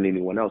than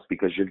anyone else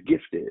because you're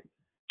gifted.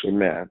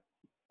 Amen.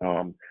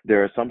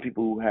 There are some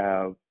people who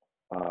have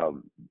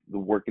the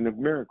working of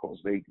miracles.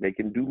 They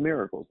can do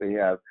miracles. They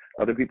have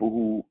other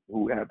people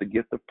who have the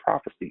gift of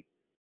prophecy.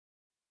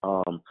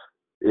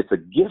 It's a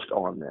gift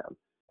on them,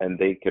 and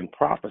they can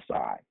prophesy.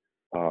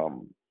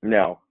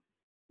 Now,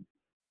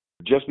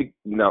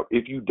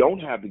 if you don't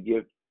have the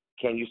gift,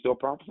 can you still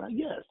prophesy?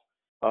 Yes.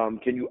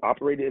 Can you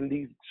operate in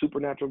these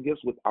supernatural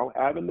gifts without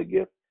having the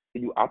gift?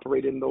 Can you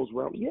operate in those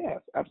realms? Yes,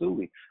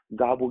 absolutely.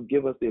 God will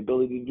give us the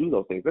ability to do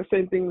those things. The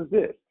same thing as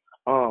this.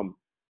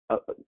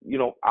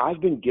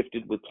 I've been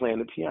gifted with playing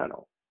the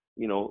piano.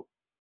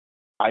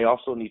 I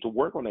also need to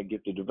work on that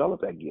gift to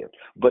develop that gift.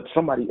 But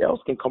somebody else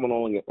can come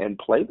along and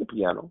play the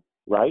piano,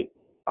 right?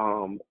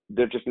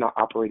 They're just not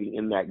operating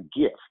in that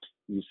gift,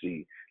 you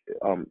see.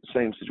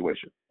 Same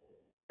situation.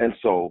 And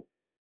so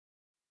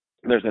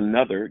there's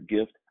another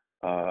gift,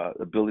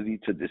 ability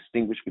to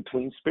distinguish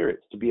between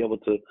spirits, to be able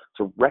to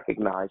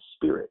recognize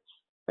spirits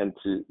and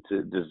to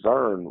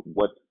discern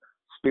what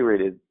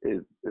spirit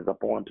is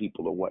upon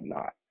people or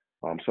whatnot.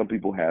 Some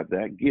people have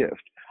that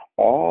gift.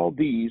 All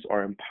these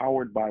are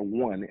empowered by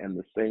one and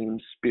the same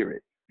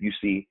Spirit, you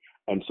see.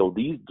 And so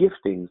these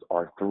giftings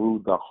are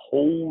through the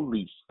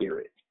Holy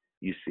Spirit,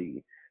 you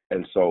see.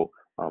 And so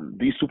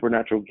these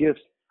supernatural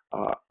gifts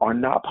are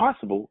not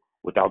possible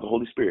without the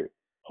Holy Spirit.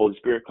 Holy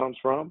Spirit comes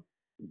from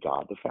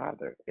God the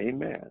Father.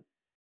 Amen.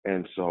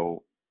 And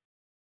so,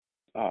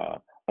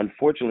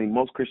 unfortunately,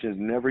 most Christians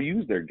never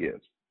use their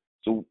gifts.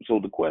 So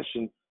the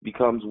question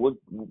becomes,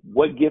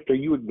 what gift are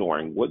you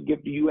ignoring? What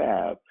gift do you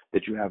have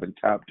that you haven't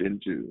tapped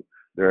into?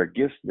 There are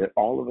gifts that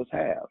all of us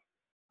have.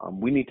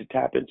 We need to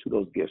tap into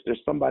those gifts. There's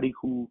somebody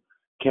who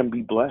can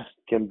be blessed,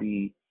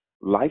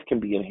 life can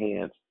be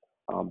enhanced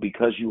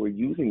because you are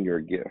using your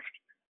gift.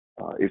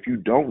 If you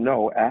don't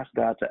know, ask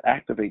God to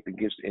activate the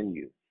gifts in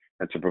you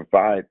and to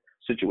provide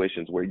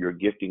situations where your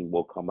gifting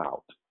will come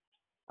out.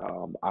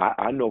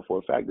 I know for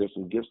a fact there's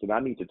some gifts that I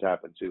need to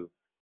tap into.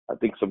 I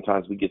think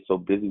sometimes we get so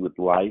busy with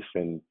life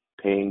and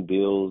paying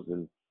bills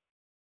and,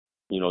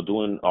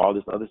 doing all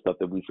this other stuff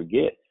that we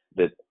forget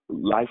that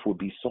life would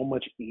be so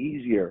much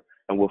easier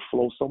and will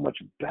flow so much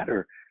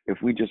better if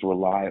we just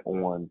rely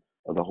on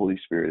the Holy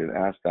Spirit and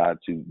ask God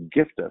to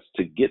gift us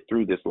to get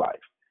through this life.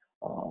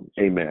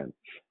 Amen.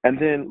 And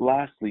then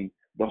lastly,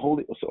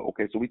 so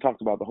we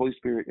talked about the Holy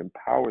Spirit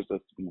empowers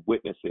us to be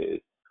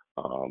witnesses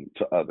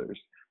to others.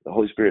 The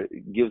Holy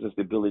Spirit gives us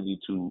the ability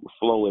to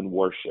flow in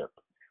worship,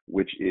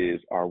 which is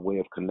our way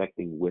of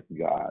connecting with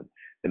God.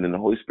 And then the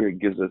Holy Spirit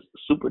gives us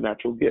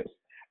supernatural gifts.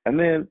 And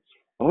then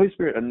the Holy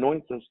Spirit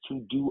anoints us to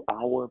do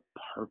our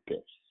purpose.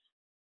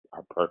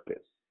 Our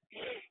purpose.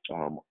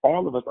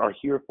 All of us are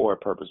here for a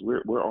purpose.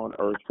 We're on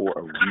earth for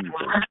a reason.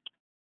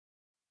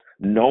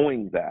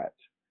 Knowing that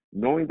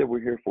we're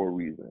here for a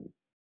reason,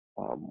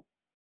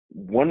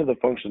 one of the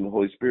functions of the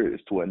Holy Spirit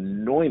is to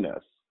anoint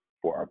us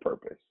for our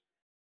purpose,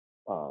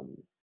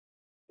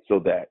 so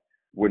that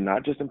we're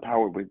not just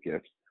empowered with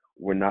gifts,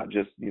 we're not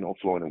just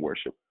flowing in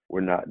worship,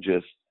 we're not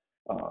just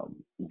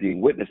being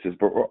witnesses,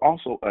 but we're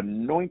also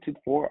anointed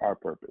for our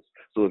purpose.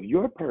 So if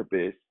your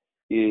purpose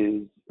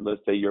is,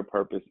 let's say your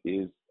purpose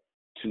is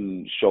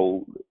to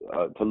show,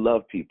 to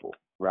love people,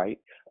 right?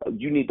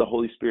 You need the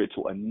Holy Spirit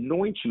to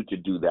anoint you to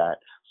do that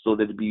so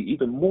that it'd be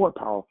even more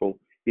powerful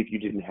if you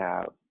didn't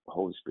have the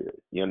Holy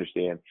Spirit. You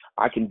understand?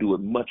 I can do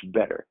it much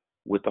better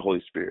with the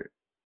Holy Spirit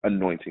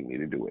anointing me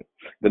to do it.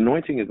 The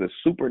anointing is a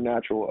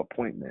supernatural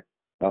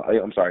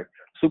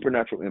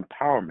supernatural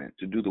empowerment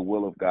to do the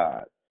will of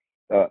God.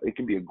 It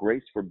can be a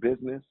grace for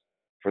business,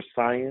 for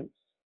science,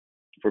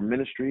 for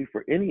ministry,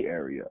 for any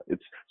area.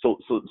 It's so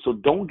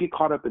don't get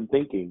caught up in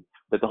thinking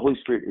that the Holy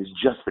Spirit is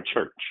just for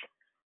church.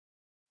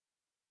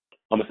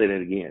 I'm gonna say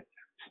that again.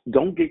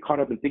 Don't get caught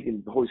up in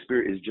thinking the Holy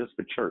Spirit is just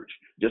for church,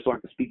 just so I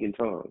can speak in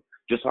tongues,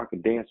 just so I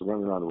can dance and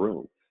run around the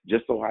room,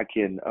 just so I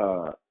can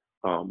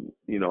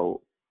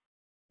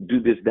do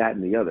this, that,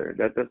 and the other.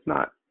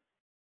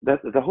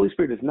 The Holy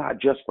Spirit is not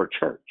just for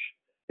church.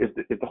 If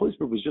the Holy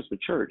Spirit was just for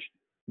church,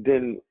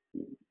 then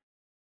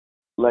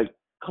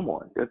come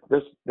on,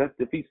 that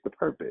defeats the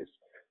purpose.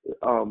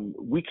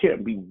 We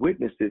can't be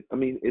witnesses. I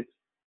mean,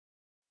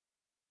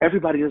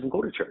 everybody doesn't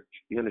go to church.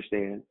 You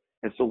understand?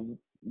 And so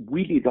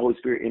we need the Holy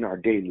Spirit in our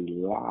daily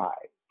lives.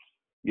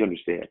 You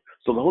understand?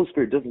 So the Holy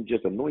Spirit doesn't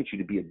just anoint you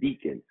to be a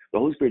deacon. The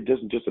Holy Spirit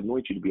doesn't just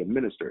anoint you to be a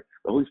minister.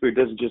 The Holy Spirit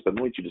doesn't just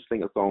anoint you to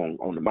sing a song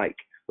on the mic.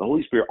 The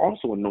Holy Spirit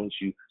also anoints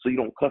you so you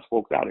don't cuss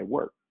folks out at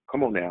work.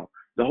 Come on now.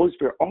 The Holy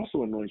Spirit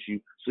also anoints you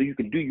so you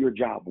can do your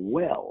job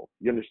well.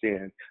 You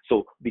understand?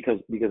 So because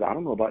I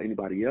don't know about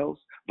anybody else,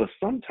 but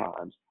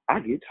sometimes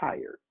I get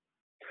tired.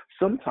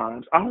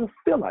 Sometimes I don't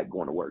feel like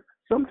going to work.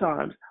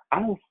 Sometimes I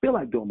don't feel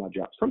like doing my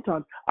job.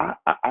 Sometimes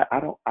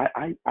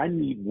I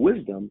need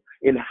wisdom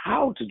in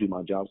how to do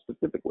my job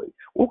specifically.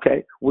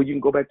 Okay, well, you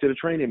can go back to the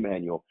training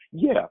manual.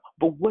 Yeah,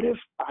 but what if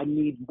I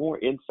need more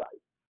insight?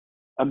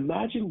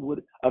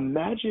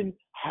 Imagine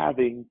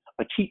having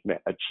a cheat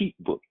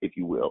book, if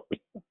you will.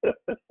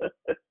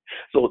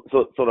 So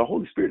the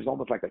Holy Spirit is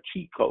almost like a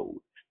cheat code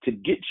to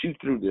get you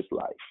through this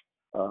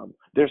life.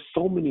 There's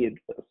so many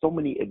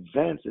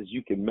advances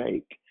you can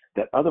make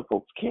that other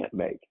folks can't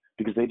make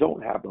because they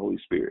don't have the Holy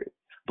Spirit.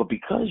 But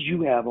because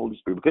you have Holy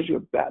Spirit, because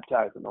you're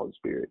baptized in the Holy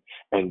Spirit,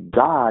 and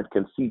God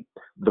can see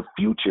the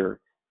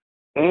future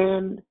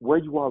and where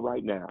you are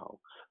right now,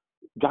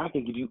 God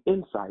can give you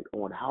insight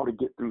on how to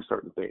get through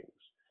certain things,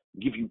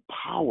 give you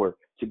power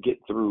to get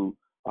through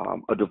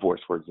a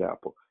divorce, for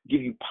example,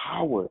 give you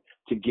power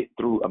to get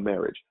through a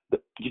marriage,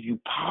 give you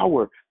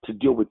power to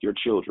deal with your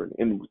children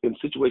in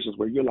situations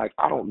where you're like,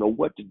 I don't know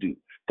what to do.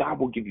 God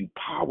will give you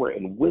power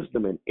and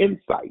wisdom and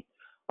insight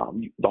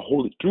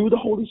through the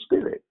Holy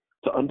Spirit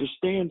to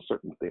understand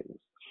certain things,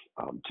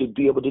 to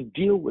be able to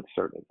deal with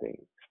certain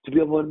things, to be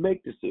able to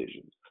make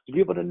decisions, to be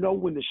able to know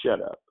when to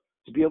shut up,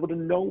 to be able to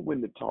know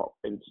when to talk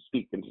and to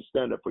speak and to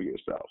stand up for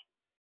yourself.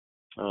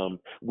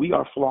 We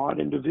are flawed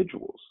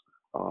individuals.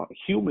 Our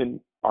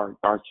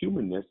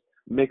humanness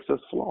makes us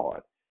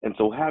flawed. And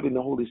so having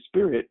the Holy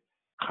Spirit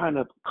kind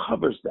of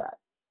covers that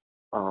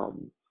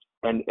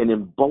and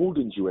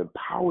emboldens you,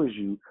 empowers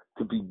you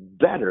to be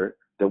better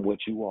than what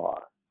you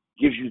are,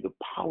 gives you the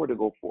power to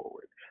go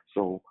forward.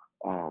 So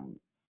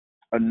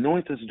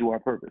anoint us to do our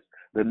purpose.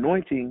 The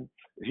anointing,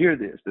 hear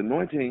this, the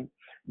anointing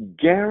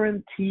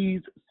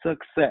guarantees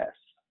success.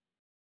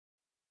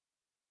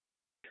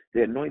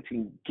 The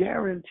anointing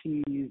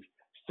guarantees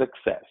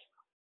success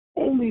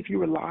only if you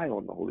rely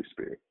on the Holy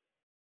Spirit.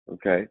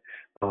 Okay?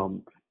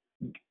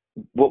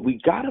 What we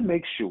got to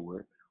make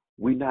sure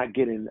we're not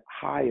getting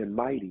high and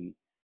mighty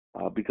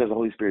because the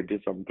Holy Spirit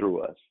did something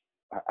through us.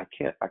 I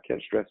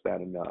can't stress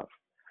that enough.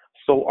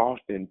 So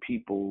often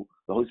the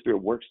Holy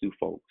Spirit works through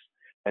folks,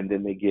 and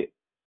then they get,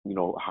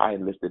 high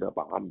and lifted up.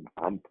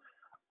 I'm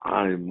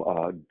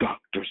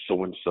Dr.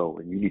 So-and-so,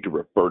 and you need to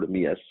refer to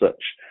me as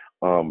such.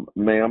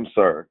 Ma'am,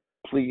 sir,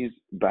 please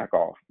back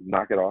off,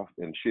 knock it off,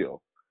 and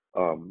chill.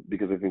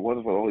 Because if it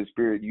wasn't for the Holy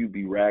Spirit, you'd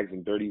be rags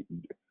and dirty.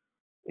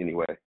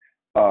 Anyway,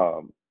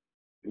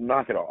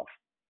 knock it off.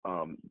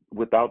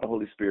 Without the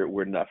Holy Spirit,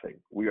 we're nothing.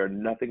 We are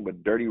nothing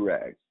but dirty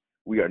rags.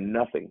 We are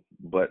nothing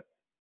but,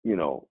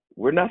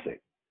 we're nothing.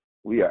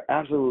 We are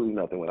absolutely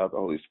nothing without the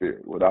Holy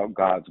Spirit, without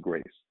God's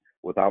grace,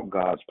 without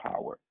God's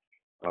power.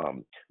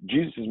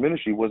 Jesus'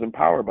 ministry was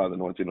empowered by the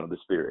anointing of the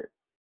Spirit.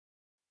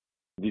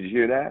 Did you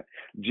hear that?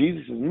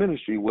 Jesus'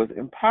 ministry was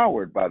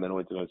empowered by the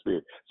anointing of the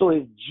Spirit. So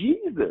if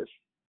Jesus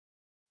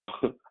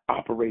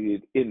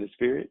operated in the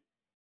Spirit,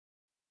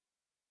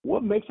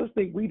 what makes us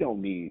think we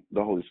don't need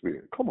the Holy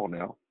Spirit? Come on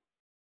now.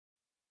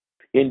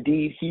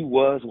 Indeed, he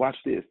was, watch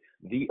this,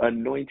 the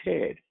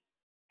anointed.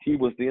 He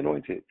was the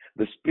anointed.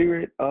 The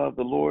Spirit of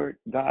the Lord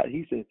God,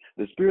 he said,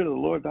 the Spirit of the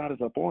Lord God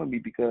is upon me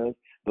because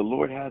the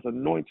Lord has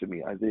anointed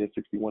me, Isaiah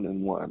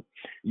 61:1.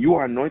 You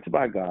are anointed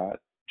by God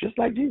just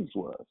like Jesus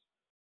was.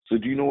 So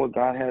do you know what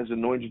God has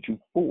anointed you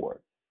for?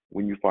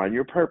 When you find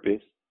your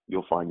purpose,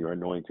 you'll find your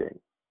anointing.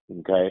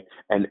 Okay?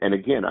 And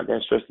again, I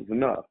can't stress this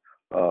enough.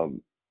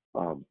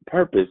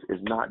 Purpose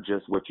is not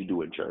just what you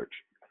do in church.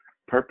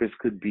 Purpose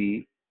could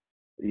be,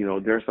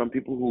 there are some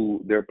people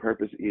who their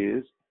purpose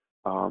is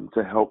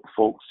to help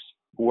folks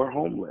who are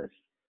homeless.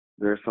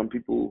 There are some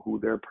people who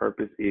their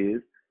purpose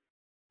is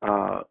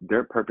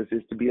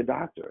to be a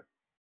doctor,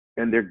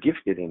 and they're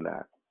gifted in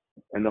that.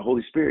 And the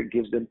Holy Spirit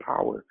gives them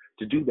power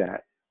to do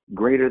that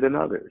greater than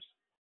others.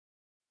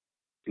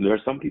 There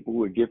are some people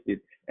who are gifted,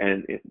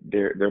 and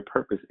their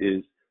purpose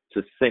is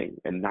to sing,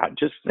 and not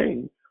just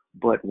sing,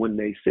 but when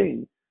they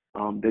sing,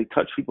 they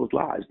touch people's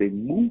lives. They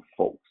move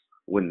folks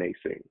when they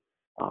sing.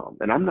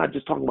 And I'm not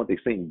just talking about they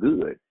sing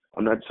good.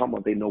 I'm not talking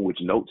about they know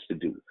which notes to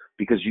do,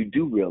 because you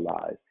do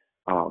realize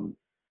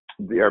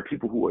there are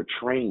people who are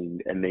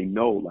trained and they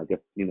know, like, if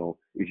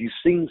you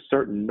sing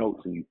certain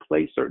notes and you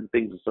play certain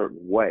things a certain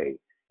way,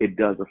 it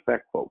does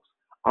affect folks.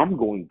 I'm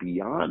going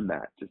beyond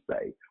that to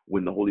say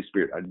when the Holy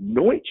Spirit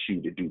anoints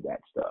you to do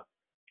that stuff,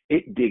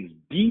 it digs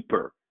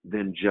deeper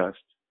than just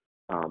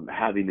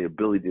having the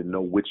ability to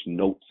know which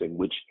notes and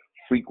which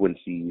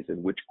frequencies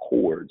and which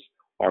chords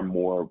are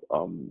more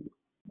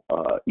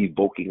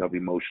evoking of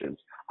emotions.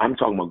 I'm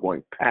talking about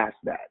going past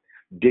that,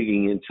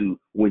 digging into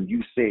when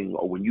you sing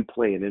or when you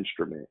play an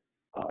instrument,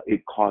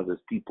 it causes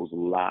people's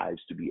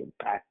lives to be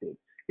impacted.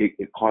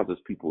 It causes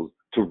people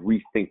to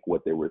rethink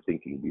what they were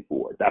thinking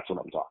before. That's what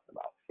I'm talking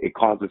about. It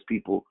causes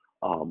people,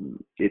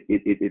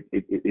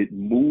 it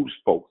moves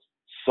folks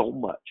so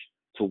much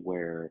to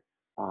where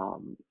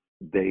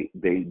they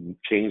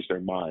change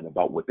their mind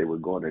about what they were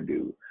going to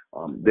do.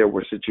 There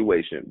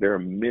are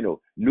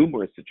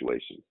numerous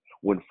situations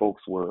when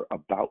folks were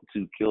about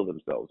to kill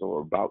themselves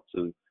or about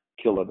to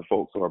kill other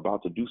folks or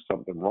about to do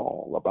something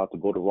wrong, about to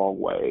go the wrong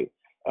way.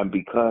 And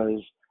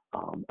because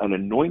an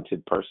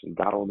anointed person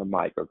got on the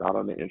mic or got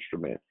on the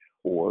instrument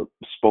or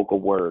spoke a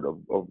word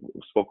or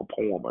spoke a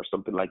poem or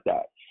something like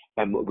that,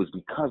 and it was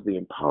because the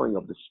empowering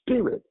of the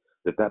Spirit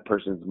that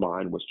person's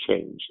mind was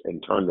changed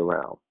and turned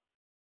around.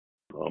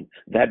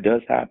 That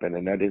does happen,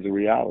 and that is a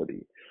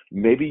reality.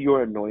 Maybe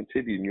you're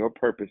anointed and your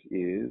purpose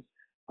is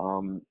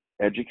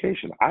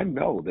education. I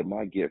know that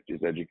my gift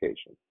is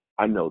education.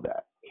 I know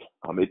that.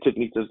 It took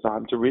me some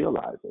time to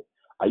realize it.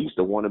 I used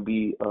to want to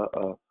be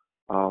a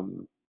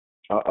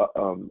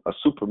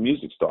super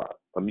music star,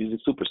 a music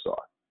superstar.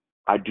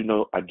 I do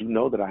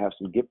know that I have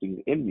some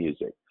giftings in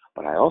music,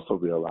 but I also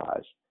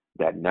realize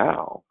that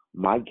now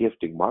my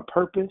gifting, my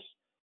purpose,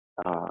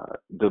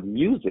 the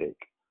music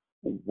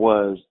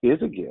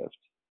is a gift,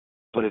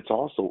 but it's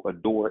also a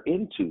door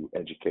into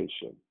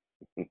education.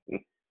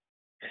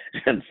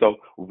 And so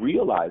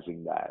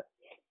realizing that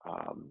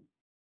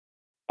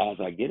as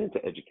I get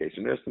into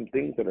education, there's some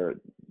things that are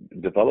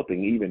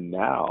developing even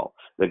now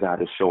that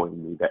God is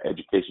showing me that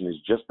education is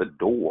just the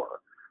door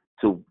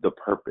to the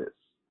purpose.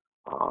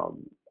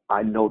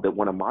 I know that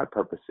one of my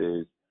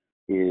purposes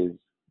is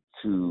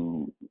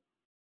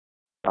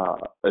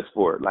it's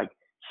for like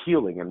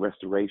healing and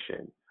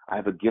restoration. I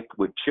have a gift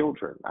with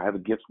children. I have a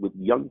gift with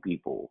young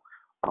people.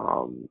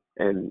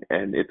 And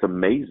it's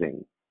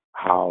amazing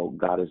how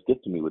God has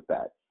gifted me with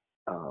that.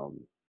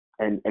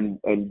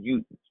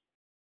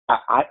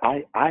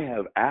 I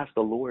have asked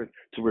the Lord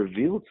to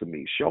reveal to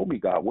me, show me,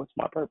 God, what's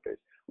my purpose?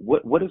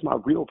 What is my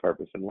real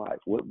purpose in life?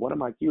 What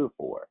am I here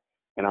for?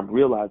 And I'm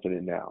realizing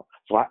it now.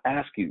 So I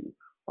ask you,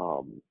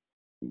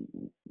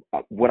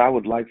 what I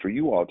would like for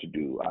you all to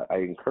do, I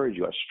encourage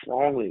you, I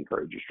strongly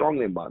encourage you,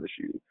 strongly admonish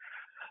you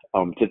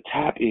to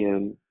tap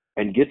in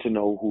and get to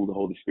know who the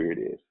Holy Spirit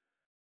is,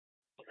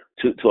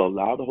 to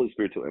allow the Holy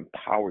Spirit to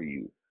empower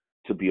you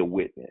to be a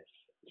witness,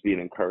 to be an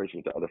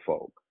encouragement to other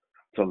folk,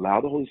 to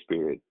allow the Holy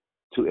Spirit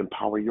to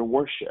empower your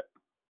worship.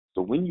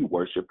 So when you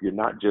worship, you're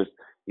not just,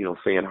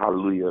 saying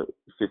hallelujah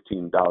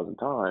 15,000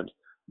 times,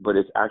 but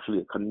it's actually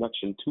a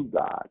connection to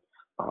God.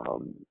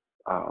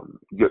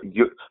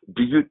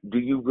 Do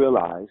you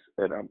realize,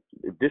 and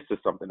this is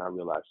something I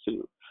realize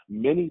too,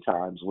 many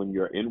times when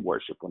you're in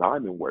worship, when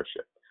I'm in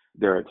worship,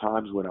 there are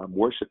times when I'm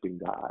worshiping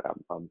God.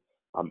 I'm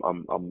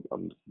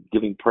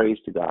giving praise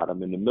to God.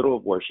 I'm in the middle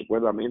of worship,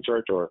 whether I'm in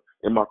church or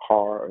in my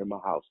car or in my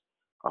house.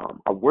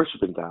 I'm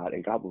worshiping God,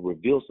 and God will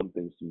reveal some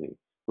things to me.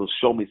 He'll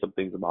show me some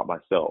things about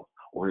myself,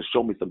 or he'll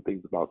show me some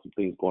things about some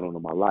things going on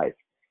in my life.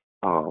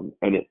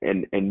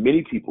 And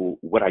many people,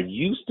 what I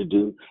used to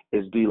do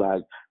is be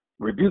like,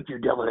 rebuke your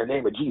devil in the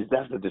name of Jesus.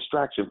 That's a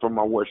distraction from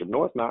my worship.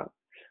 No, it's not.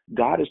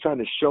 God is trying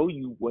to show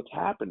you what's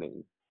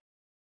happening.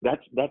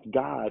 That's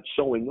God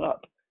showing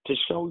up to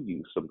show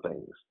you some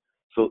things.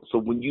 So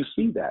when you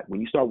see that, when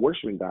you start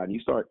worshiping God,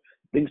 and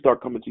things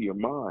start coming to your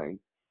mind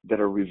that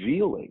are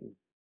revealing.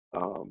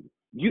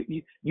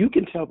 You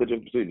can tell the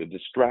difference between the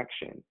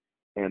distraction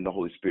and the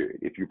Holy Spirit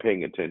if you're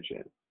paying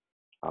attention.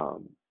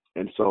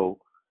 And so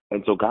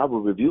God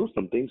will reveal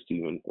some things to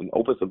you and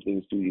open some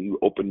things to you. You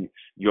open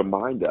your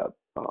mind up.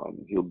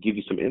 He'll give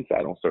you some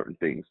insight on certain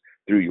things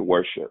through your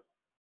worship.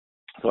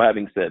 So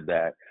having said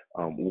that,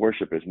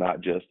 worship is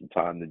not just a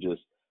time to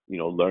just,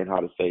 learn how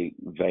to say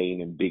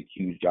vain and big,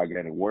 huge,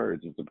 gigantic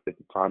words. It's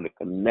a time to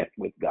connect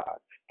with God,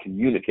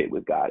 communicate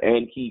with God,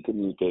 and He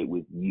communicate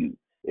with you.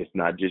 It's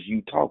not just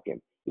you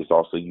talking. It's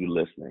also you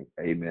listening.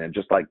 Amen.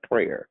 Just like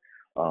prayer.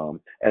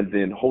 And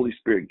then Holy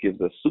Spirit gives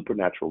us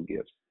supernatural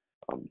gifts.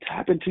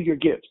 Tap into your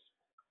gifts.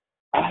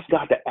 Ask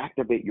God to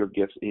activate your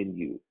gifts in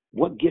you.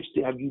 What gifts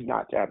have you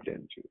not tapped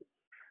into?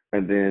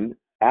 And then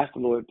ask the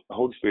Lord,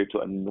 Holy Spirit, to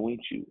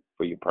anoint you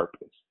for your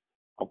purpose.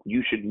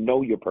 You should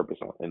know your purpose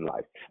in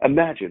life.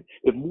 Imagine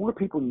if more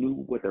people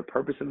knew what their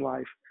purpose in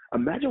life,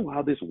 imagine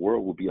how this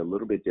world would be a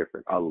little bit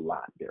different, a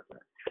lot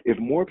different. If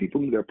more people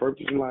knew their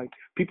purpose in life,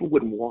 people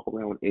wouldn't walk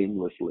around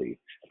aimlessly.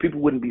 People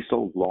wouldn't be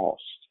so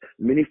lost.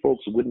 Many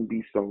folks wouldn't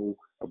be so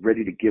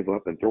ready to give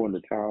up and throw in the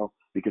towel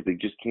because they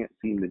just can't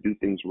seem to do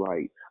things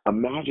right.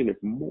 Imagine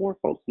if more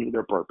folks knew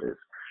their purpose.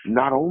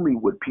 Not only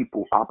would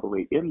people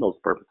operate in those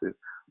purposes,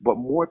 but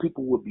more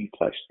people would be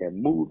touched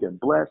and moved and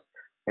blessed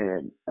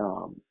and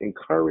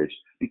encouraged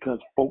because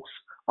folks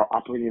are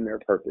operating in their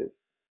purpose,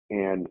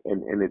 and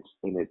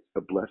it's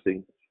a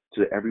blessing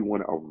to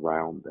everyone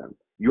around them.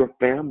 Your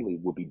family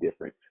will be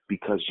different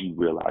because you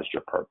realize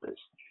your purpose.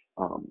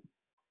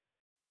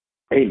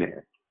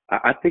 Amen.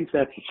 I think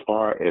that's as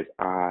far as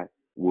I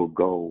will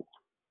go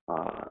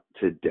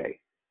today.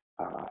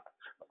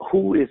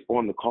 Who is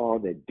on the call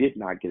that did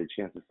not get a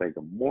chance to say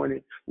good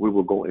morning? We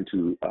will go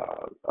into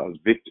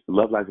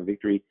Love, Life, and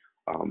Victory.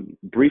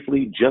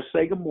 Briefly, just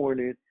say good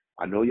morning.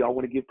 I know y'all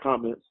want to give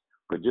comments,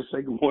 but just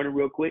say good morning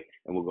real quick,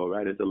 and we'll go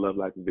right into Love,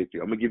 Life, and Victory.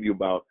 I'm going to give you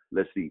about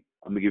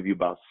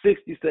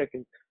 60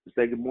 seconds to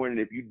say good morning.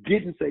 If you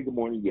didn't say good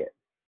morning yet,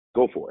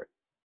 go for it.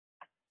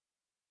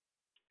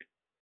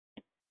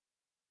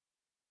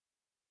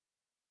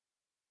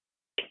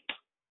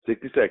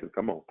 60 seconds.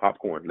 Come on,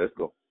 popcorn. Let's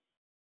go.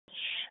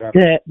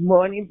 Good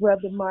morning,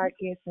 Brother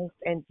Marcus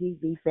and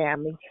TV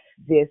family.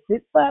 This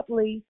is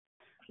Bubbly.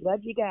 Love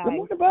you guys. Good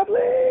morning,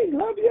 Bubbly.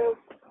 Love you.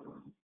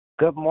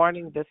 Good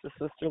morning. This is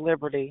Sister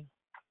Liberty.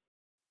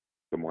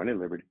 Good morning,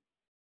 Liberty.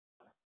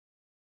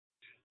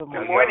 Good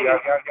morning.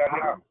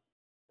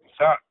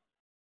 What's up?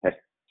 Hey,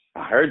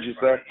 I heard you,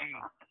 sir.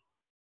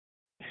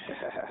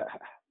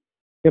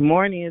 Good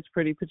morning. It's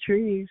Pretty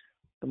Patrice.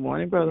 Good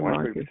morning, Brother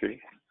Marcus. Patrice.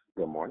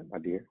 Good morning, my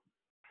dear.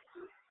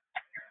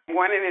 Good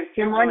morning, it's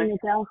Good morning,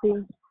 it's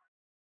Elsie.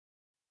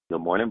 Good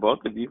morning, both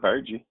of you.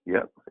 Heard you.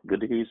 Yep.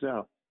 Good to hear you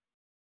sound.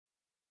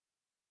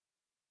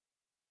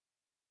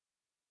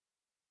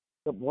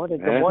 Good morning.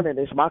 Good morning.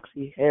 It's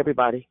Moxie. Hey,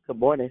 everybody. Good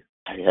morning.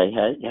 Hey.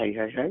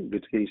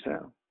 Good to hear you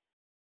sound.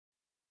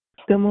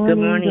 Good morning.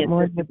 Good morning. Good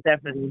morning. It's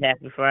Stephanie.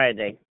 Happy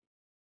Friday.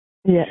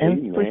 Yeah,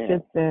 Amen. and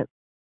persistent.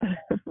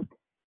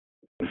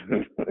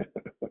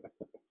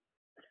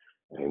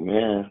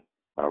 Amen.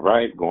 All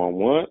right, going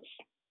once.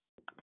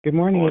 Good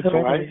morning. It's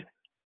Beverly. Beverly.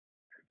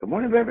 Good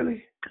morning,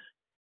 Beverly.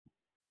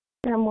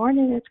 Good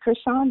morning, it's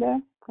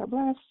Krishanda. God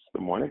bless.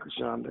 Good morning,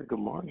 Krishanda. Good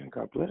morning.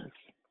 God bless.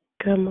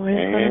 Good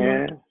morning, Brother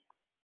Mark. And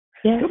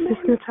Yes, good it's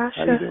morning. Natasha.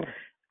 How you doing?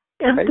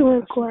 I'm Hey, doing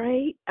Natasha.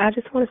 great. I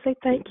just want to say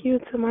thank you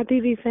to my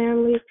DV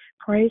family.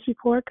 Praise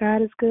report.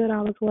 God is good.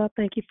 All is well.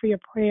 Thank you for your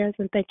prayers,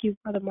 and thank you,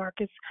 Brother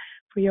Marcus,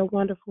 for your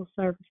wonderful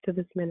service to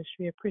this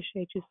ministry.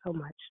 Appreciate you so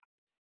much.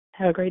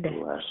 Have a great day.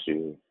 Bless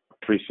you.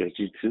 Appreciate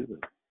you too.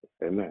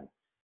 Amen.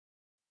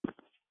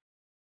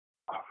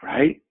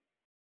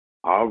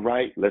 All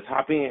right. Let's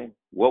hop in.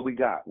 What we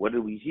got? What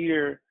did we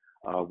hear?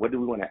 What do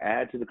we want to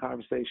add to the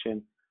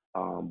conversation?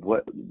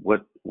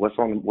 What's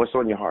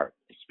on your heart?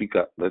 Speak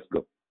up. Let's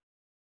go.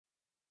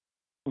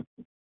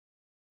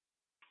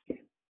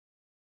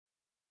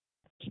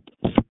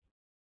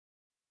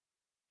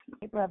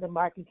 Hey, Brother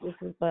Marcus, this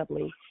is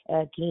Bubbly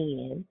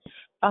again.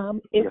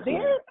 Is Yes,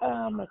 there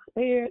a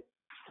spirit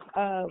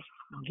of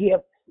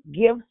gifts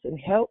and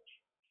help?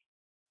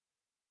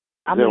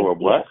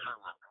 What?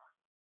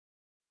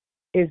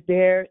 Is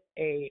there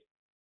a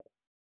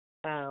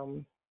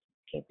can't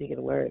think of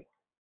the word.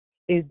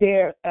 Is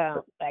there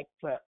like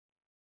for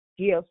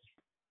gifts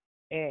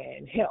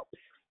and helps?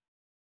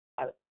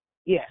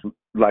 Yeah.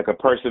 Like a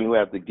person who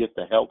has the gift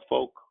to help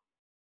folk?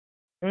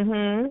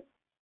 Mhm.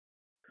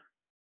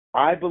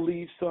 I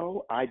believe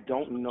so. I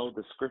don't know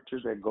the scripture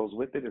that goes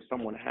with it. If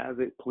someone has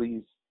it,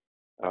 please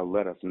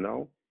let us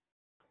know.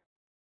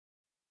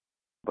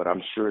 But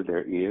I'm sure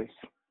there is.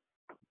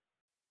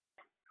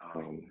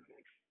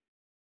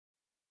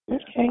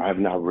 Okay. I've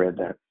not read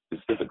that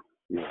specifically.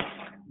 Yeah.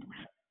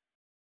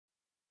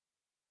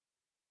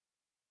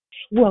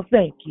 Well,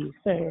 thank you,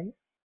 sir.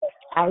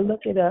 I'll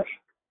look it up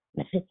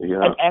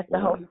and ask the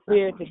Holy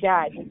Spirit to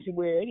guide me to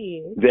where it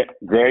is.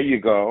 There you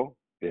go.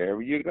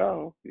 There you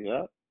go.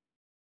 Yeah.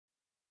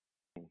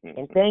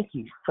 And thank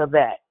you for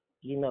that.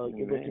 You know,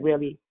 it was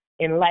really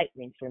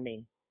enlightening for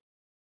me.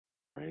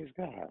 Praise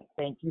God.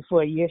 Thank you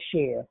for your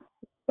share.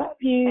 Love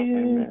you.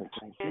 Amen.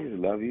 Thank you.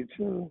 Love you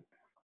too.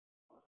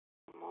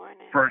 Good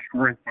morning. 1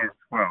 Corinthians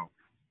 12.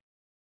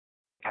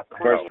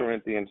 1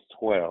 Corinthians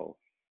 12.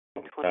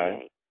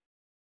 Okay.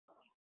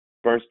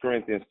 1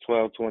 Corinthians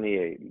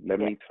 12:28. Let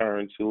me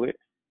turn to it.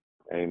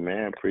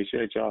 Amen.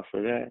 Appreciate y'all for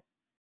that.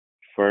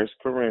 1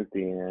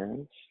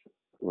 Corinthians,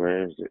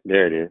 where is it?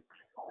 There it is.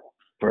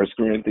 1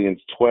 Corinthians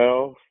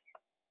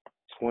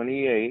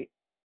 12:28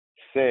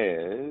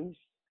 says,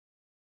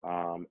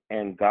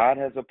 and God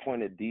has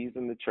appointed these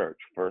in the church: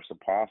 first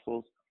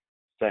apostles,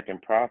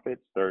 second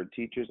prophets, third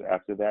teachers,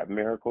 after that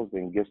miracles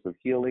and gifts of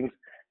healings,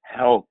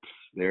 helps.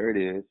 There it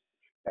is.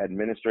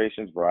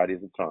 Administrations,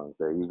 varieties of tongues.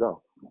 There you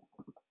go.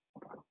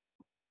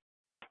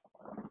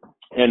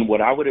 And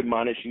what I would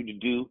admonish you to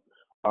do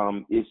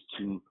is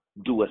to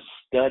do a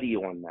study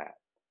on that,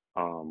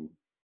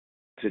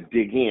 to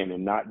dig in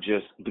and not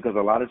just, because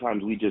a lot of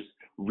times we just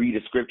read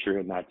a scripture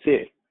and that's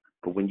it.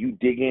 But when you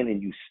dig in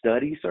and you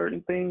study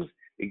certain things,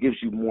 it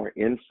gives you more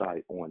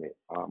insight on it.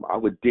 I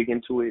would dig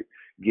into it,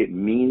 get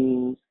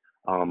meanings,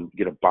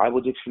 get a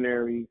Bible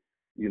dictionary,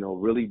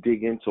 really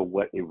dig into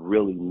what it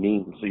really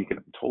means so you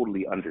can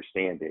totally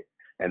understand it.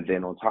 And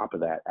then on top of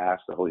that,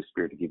 ask the Holy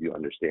Spirit to give you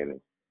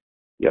understanding.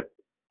 Yep.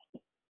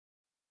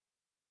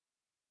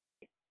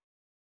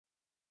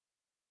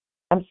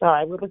 I'm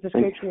sorry, what was the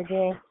scripture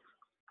again?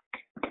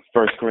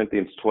 1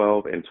 Corinthians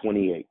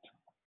 12:28.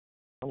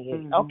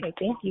 Mm-hmm. Okay,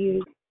 thank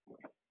you.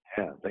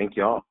 Yeah, thank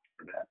y'all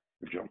for that,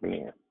 for jumping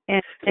in.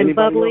 And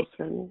Anybody Bubbly?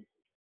 else?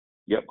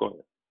 Yep, go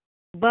ahead.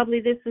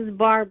 Bubbly, this is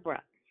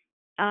Barbara.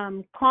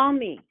 Call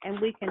me and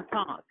we can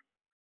talk,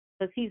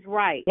 because he's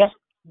right. Yes.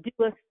 Do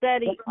a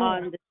study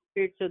on the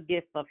spiritual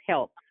gift of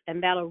help,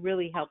 and that'll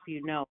really help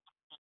you know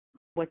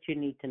what you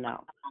need to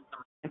know.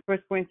 And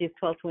 1 Corinthians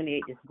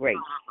 12:28 is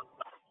great.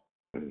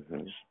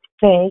 Mm-hmm.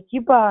 Thank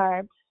you,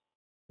 Barb.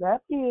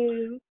 Love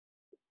you.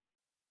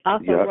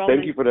 Also, Yeah, Romans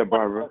thank you for that,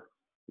 Barbara.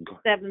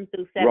 7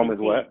 through 17.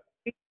 Romans what?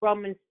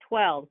 Romans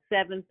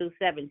 12:7 through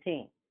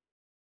 17.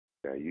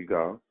 There you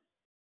go.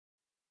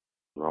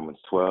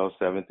 Romans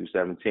 12:7 through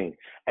 17.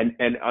 And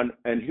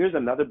here's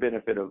another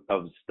benefit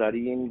of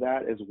studying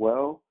that as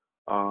well.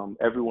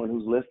 Everyone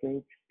who's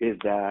listening, is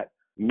that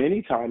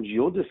many times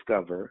you'll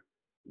discover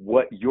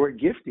what your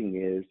gifting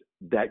is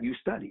that you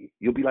study.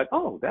 You'll be like,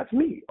 oh, that's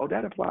me. Oh,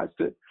 that applies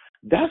to.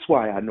 That's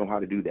why I know how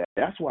to do that.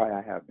 That's why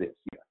I have this.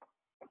 Yeah.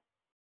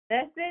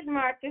 That's it,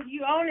 Marcus.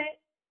 You own it.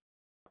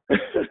 This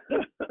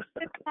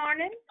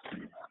morning.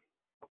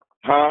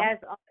 Huh?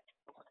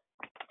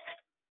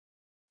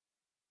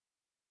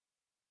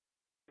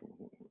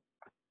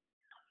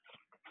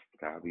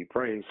 God be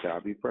praised.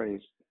 God be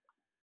praised.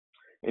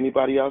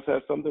 Anybody else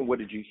have something? What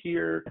did you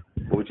hear?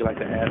 What would you like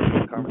to add to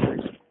the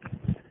conversation?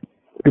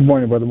 Good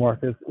morning, Brother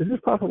Marcus. Is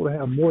it possible to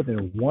have more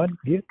than one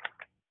gift?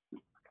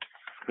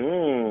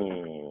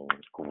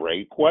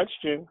 Great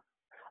question.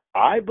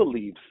 I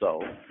believe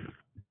so.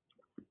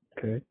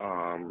 Okay.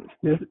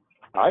 Yes.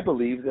 I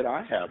believe that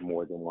I have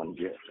more than one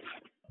gift.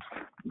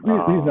 The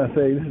reason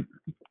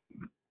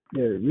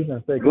I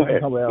say, go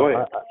ahead.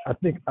 I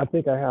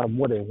think I have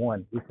more than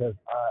one, because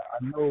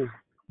I know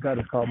God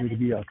has called me to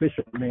be a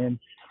fisherman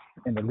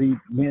and to lead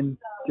men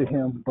to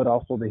Him, but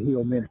also to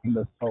heal men from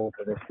the soul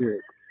to their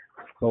spirit.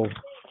 So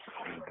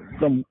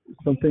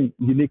something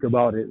unique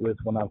about it was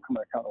when I come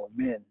in encounter with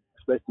men,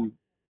 especially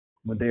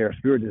when their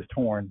spirit is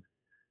torn.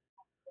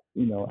 I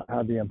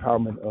have the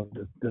empowerment of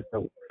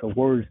the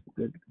words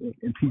that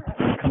and pieces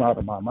that come out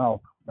of my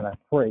mouth when I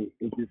pray.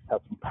 It just has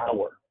some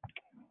power.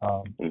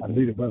 I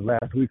believe it was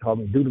last week called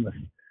me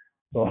dunamis.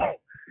 So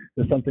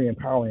there's something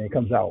empowering that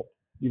comes out,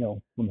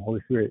 from the Holy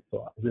Spirit.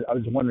 So I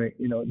was just wondering,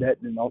 that,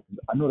 and also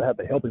I know they have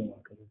the helping one,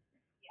 because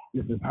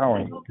It's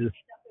empowering. Just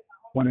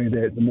wondering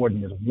that the more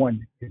than just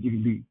one, that you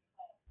can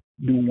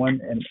do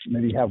one and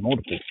maybe have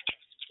multiple.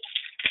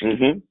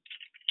 Mhm.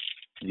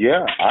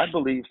 Yeah, I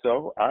believe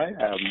so. I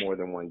have more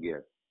than one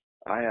gift.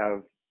 I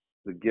have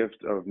the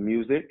gift of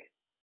music.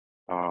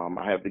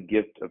 I have the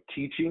gift of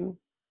teaching.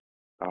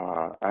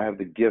 I have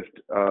the gift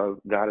of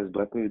God has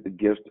blessed me with the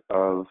gift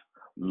of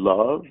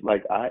love.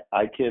 Like I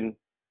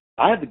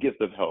have the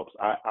gift of helps.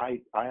 I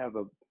have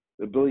the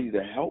ability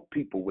to help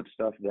people with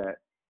stuff that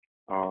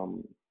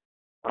um,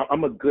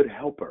 I'm a good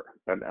helper,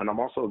 and I'm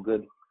also a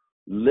good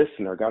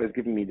listener. God has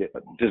given me the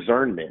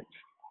discernment.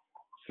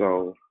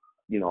 So,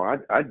 I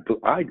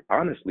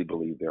honestly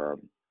believe there are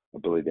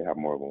ability to have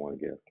more than one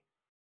gift.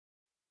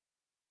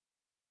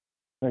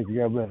 Thank you.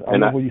 God bless. I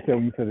And love what you said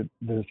when you said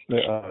that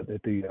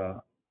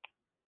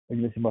you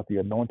mentioned about the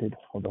anointed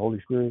of the Holy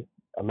Spirit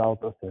allows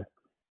us to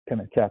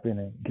kind of tap in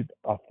and get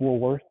our full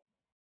worth.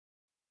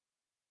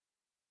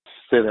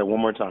 Say that one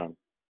more time.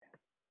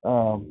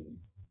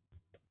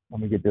 Let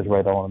me get this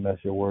right. I don't want to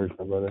mess your words,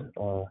 up, brother.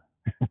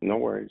 No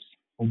worries.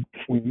 When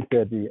you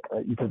said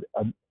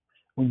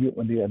when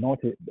the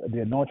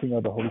anointing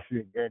of the Holy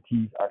Spirit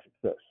guarantees our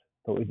success,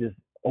 so it just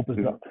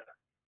opens up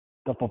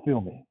the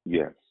fulfillment.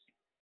 Yes.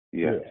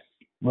 Yes. Yeah.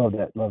 Love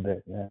that.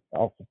 Yeah,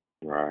 awesome.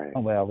 Right.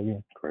 I'm Al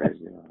again.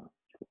 Crazy.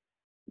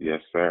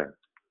 Yes, sir.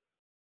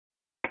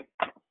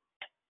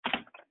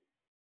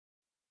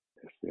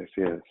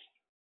 Yes.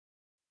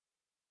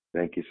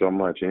 Thank you so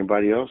much.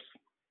 Anybody else?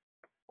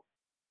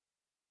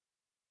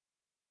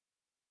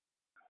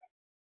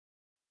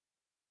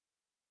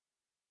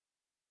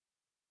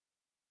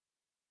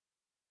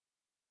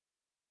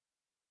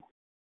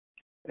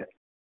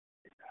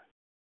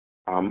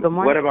 Good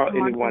morning. What about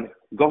anyone?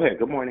 Go ahead.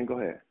 Good morning. Go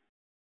ahead.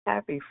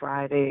 Happy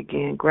Friday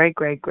again. Great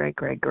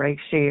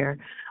share.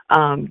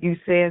 You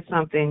said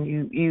something.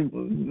 You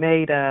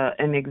made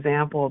an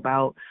example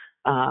about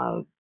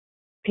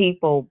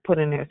people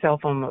putting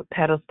themselves on a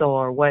pedestal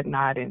or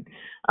whatnot, and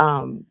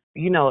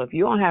if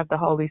you don't have the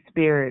Holy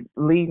Spirit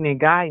leading and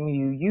guiding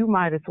you, you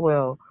might as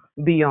well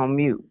be on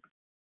mute.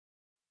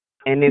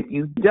 And if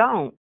you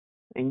don't,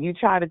 and you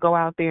try to go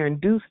out there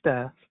and do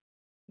stuff,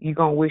 you're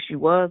gonna wish you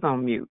was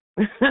on mute.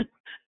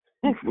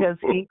 Because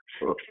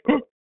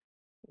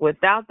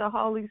without the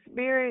Holy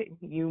Spirit,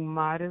 you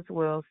might as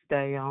well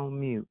stay on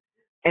mute.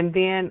 And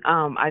then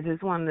I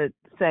just wanted to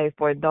say,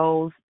 for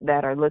those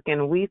that are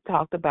looking, we've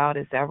talked about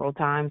it several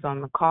times on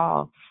the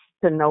call,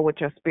 to know what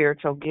your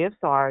spiritual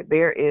gifts are.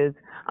 There is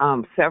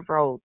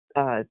several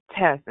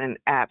tests and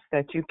apps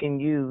that you can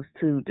use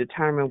to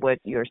determine what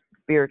your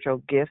spiritual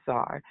gifts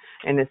are.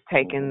 And it's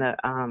taking the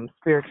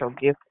spiritual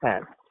gift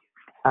test.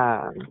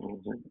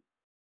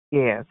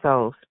 Yeah,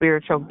 so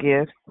spiritual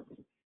gifts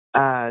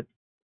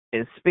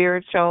is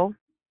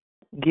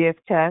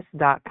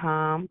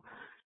spiritualgifttest.com.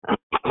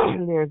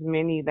 There's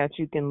many that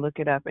you can look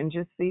it up and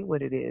just see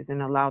what it is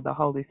and allow the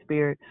Holy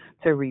Spirit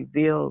to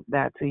reveal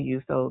that to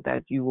you so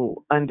that you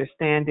will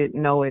understand it,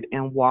 know it,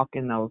 and walk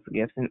in those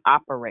gifts and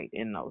operate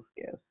in those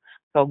gifts.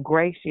 So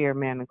great share,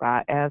 man of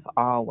God, as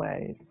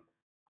always.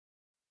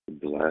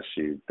 Bless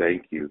you.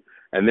 Thank you.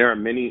 And there are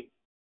many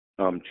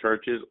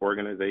churches,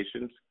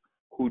 organizations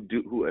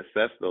who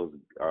assess those,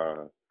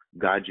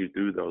 guide you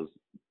through those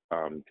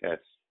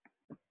tests.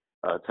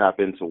 Tap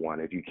into one.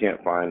 If you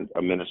can't find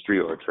a ministry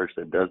or a church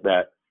that does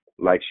that,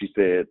 like she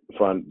said,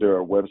 there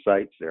are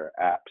websites, there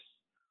are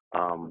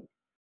apps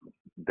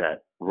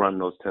that run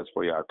those tests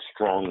for you. I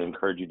strongly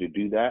encourage you to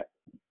do that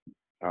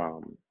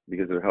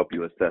because it'll help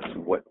you assess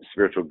what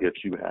spiritual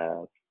gifts you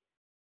have.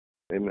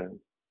 Amen.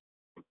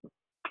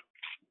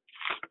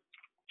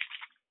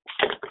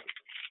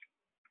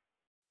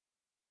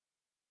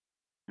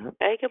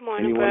 Hey, good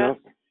morning, Anyone bro. else?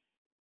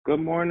 Good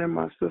morning,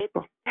 my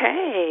sister.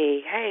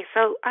 Hey.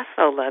 So I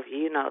so love you.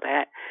 You know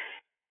that.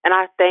 And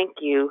I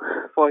thank you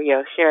for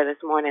your share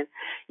this morning.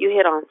 You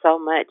hit on so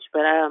much,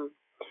 but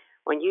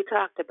when you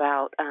talked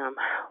about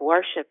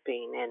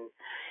worshiping and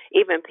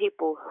even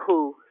people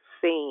who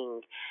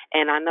sing,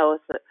 and I know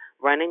it's a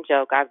running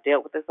joke, I've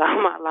dealt with this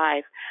all my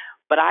life,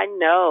 but I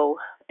know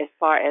as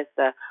far as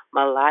the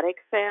melodic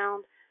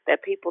sound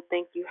that people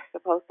think you're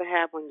supposed to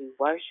have when you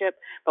worship,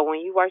 but when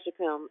you worship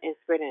Him in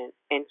spirit and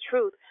in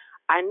truth,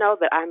 I know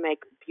that I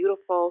make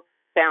beautiful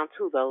sound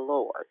to the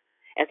Lord.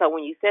 And so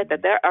when you said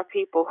that, there are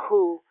people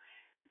who,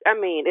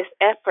 it's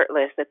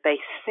effortless that they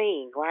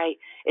sing, right?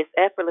 It's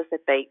effortless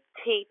that they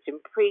teach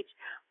and preach,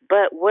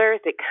 but where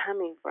is it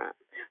coming from?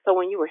 So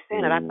when you were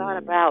saying it, I thought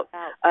about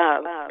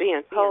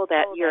being told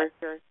that you're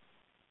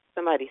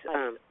somebody's,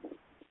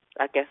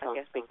 I guess on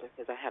speaker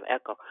because I have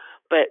echo,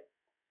 but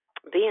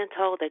being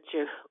told that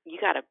you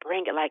got to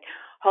bring it, like,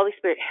 Holy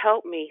Spirit,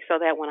 help me so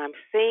that when I'm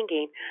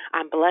singing,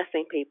 I'm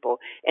blessing people,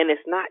 and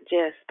it's not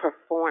just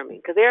performing,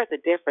 because there's a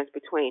difference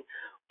between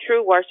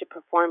true worship,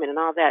 performing, and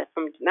all that,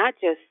 from not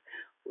just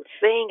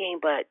singing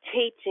but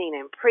teaching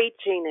and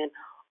preaching and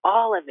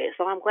all of it.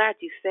 So I'm glad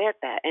you said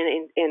that,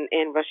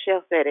 and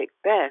Rochelle said it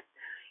best.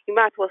 You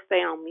might as well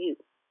stay on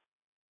mute.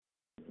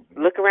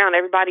 Look around,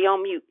 everybody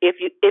on mute. If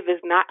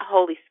it's not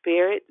Holy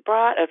Spirit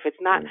brought, if it's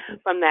not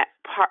from that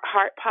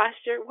heart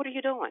posture, what are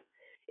you doing?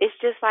 It's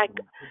just like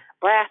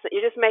brass.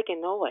 You're just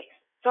making noise.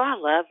 So I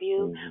love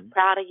you,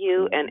 proud of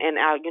you, and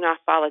I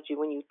followed you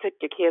when you took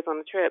your kids on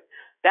the trip.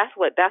 That's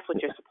what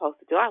you're supposed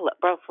to do.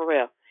 Bro, for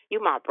real, you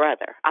my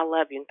brother. I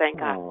love you, and thank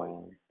God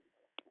for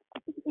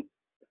you.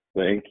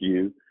 Thank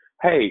you.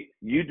 Hey,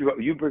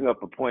 you bring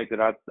up a point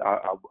that I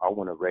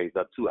want to raise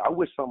up too. I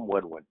wish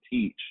someone would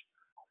teach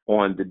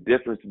on the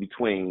difference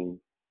between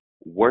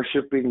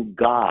worshiping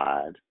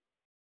God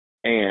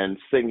and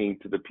singing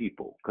to the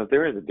people, because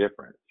there is a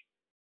difference.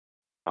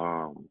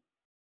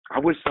 I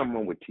wish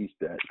someone would teach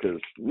that,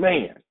 because,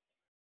 man,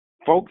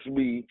 folks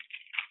be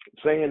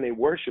saying they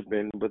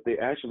worshiping, but they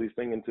actually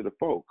singing to the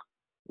folk.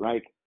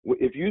 Like,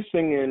 if you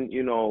singing,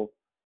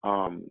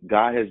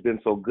 God has been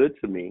so good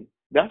to me,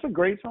 that's a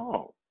great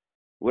song.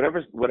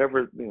 Whatever,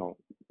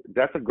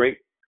 those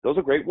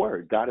are great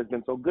words. God has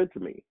been so good to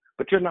me.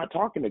 But you're not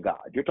talking to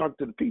God. You're talking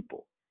to the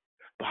people.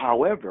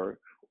 However,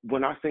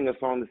 when I sing a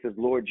song that says,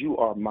 Lord, you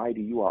are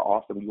mighty, you are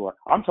awesome,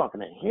 I'm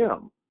talking to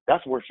him.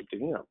 That's worship to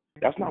him.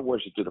 That's not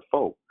worship to the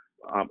folk.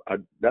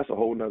 That's a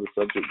whole nother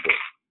subject.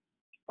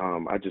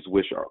 But I just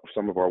wish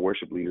some of our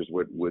worship leaders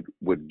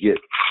would get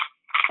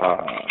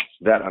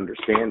that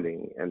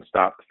understanding and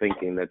stop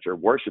thinking that you're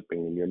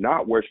worshiping and you're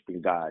not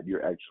worshiping God.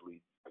 You're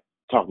actually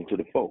talking to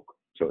the folk.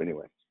 So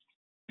anyway.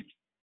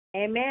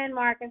 Amen,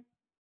 Marcus.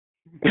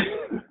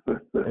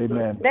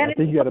 Amen. I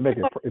think you got to make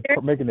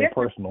it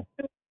personal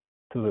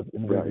to the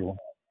individual.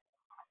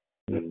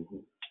 Right.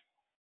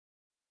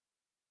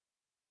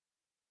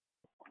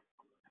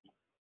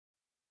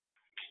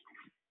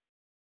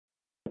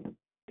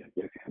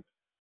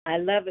 I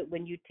love it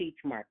when you teach,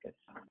 Marcus.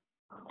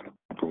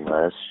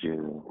 Bless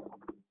you.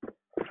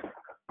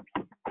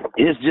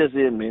 It's just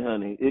in me,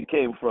 honey. It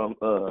came from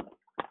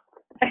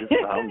this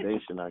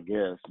foundation, I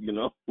guess,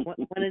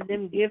 One of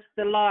them gifts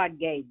the Lord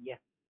gave you.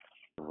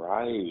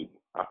 Right.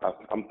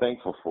 I'm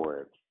thankful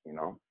for it,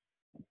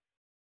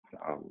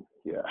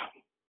 Yeah.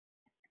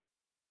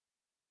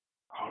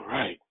 All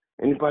right.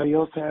 Anybody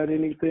else had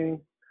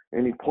anything?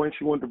 Any points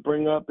you want to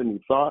bring up?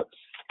 Any thoughts?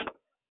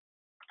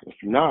 If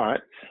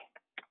not,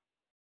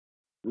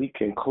 we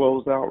can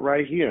close out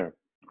right here.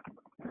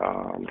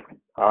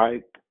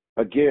 I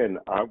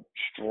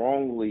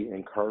strongly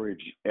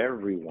encourage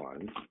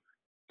everyone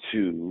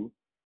to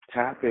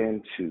tap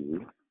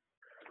into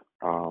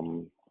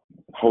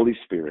Holy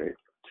Spirit,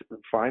 to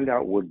find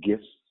out what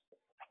gifts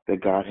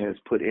that God has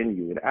put in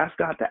you, and ask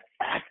God to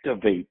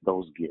activate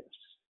those gifts.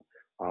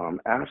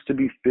 Ask to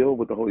be filled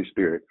with the Holy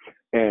Spirit,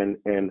 and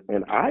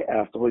I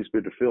ask the Holy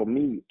Spirit to fill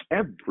me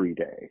every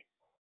day.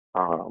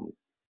 I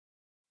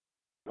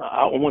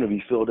want to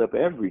be filled up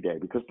every day,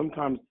 because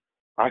sometimes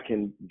I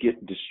can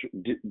get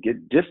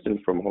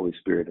distant from Holy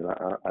Spirit, and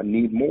I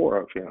need more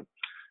of Him.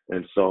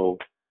 And so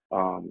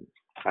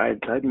I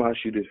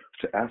admonish you to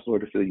ask the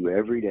Lord to fill you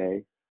every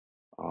day.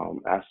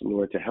 Ask the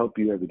Lord to help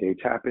you every day.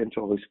 Tap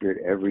into Holy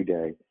Spirit every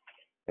day,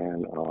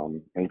 and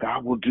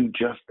God will do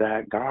just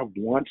that. God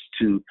wants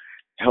to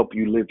help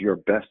you live your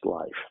best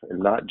life, and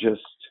not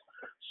just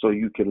so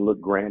you can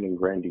look grand and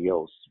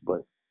grandiose,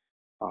 but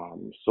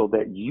so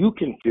that you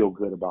can feel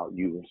good about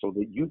you, and so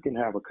that you can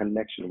have a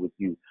connection with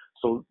you.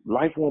 So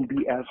life won't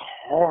be as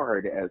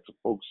hard as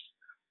folks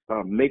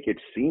make it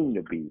seem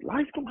to be.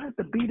 Life don't have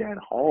to be that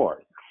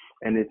hard.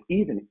 And it's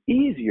even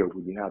easier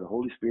when you have the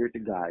Holy Spirit to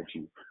guide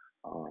you.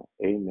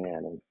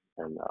 Amen.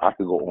 And I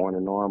could go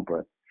on,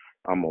 but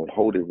I'm going to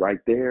hold it right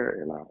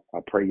there. And I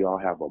pray y'all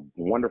have a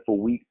wonderful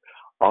week.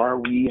 Are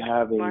we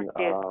having...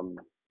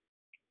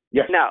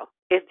 yes. No,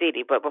 it's Dee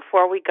Dee. But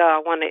before we go,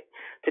 I wanted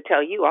to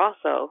tell you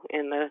also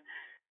in the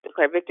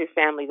Declare Victory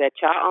family that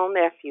y'all own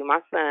nephew,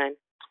 my son,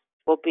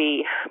 will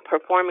be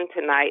performing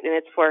tonight. And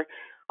it's for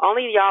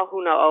only y'all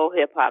who know old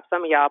hip-hop.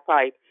 Some of y'all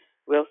probably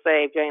real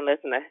saved. You ain't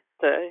listen to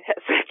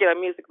secular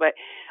music. But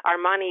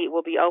Armani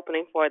will be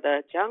opening for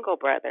the Jungle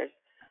Brothers.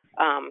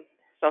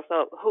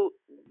 So who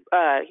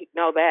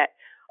know that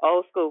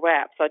old school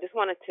rap. So I just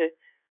wanted to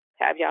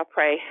have y'all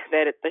pray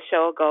that the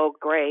show go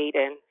great,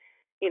 and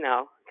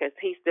because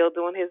he's still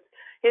doing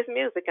his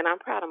music, and I'm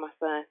proud of my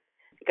son.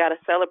 You got to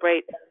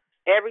celebrate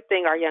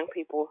everything our young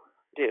people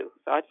do.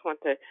 So I just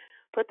want to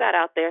put that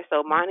out there.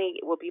 So Monty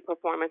will be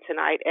performing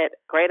tonight at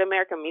Great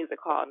American Music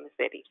Hall in the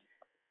city.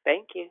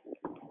 Thank you.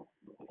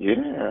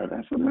 Yeah,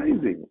 that's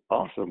amazing.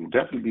 Awesome.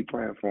 Definitely be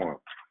praying for him.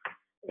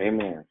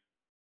 Amen.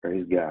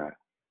 Praise God.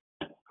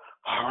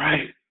 All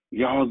right.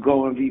 Y'all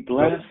go and be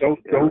blessed. Those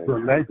are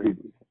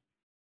legends.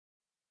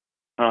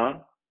 Huh?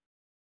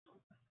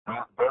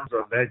 Those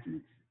are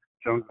legends.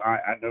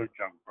 I know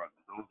Jungle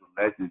Brothers. Those are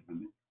legends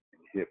in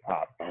hip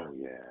hop. Oh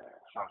yeah.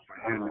 So for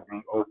him to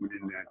be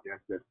opening that,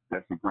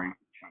 that's a great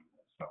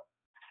achievement. So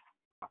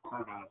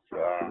kudos,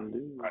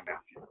 my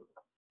nephew.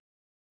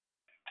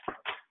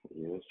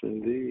 Yes,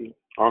 indeed.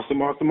 Awesome.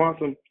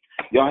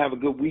 Y'all have a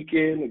good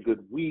weekend, a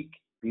good week.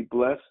 Be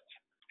blessed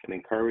and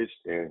encouraged,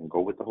 and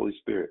go with the Holy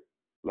Spirit.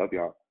 Love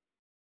y'all.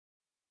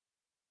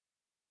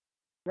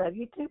 Love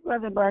you too,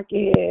 Brother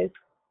Marcus.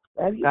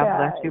 Love you God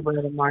guys. bless you,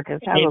 Brother Marcus.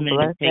 Have a Amen.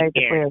 blessed day Take to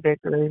care. prayer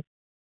victory. Love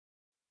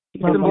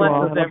Peace and you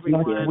all. blessings, Have a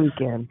blessed everyone.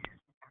 weekend.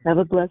 Have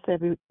a blessed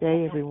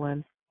day,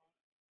 everyone.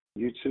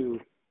 You too.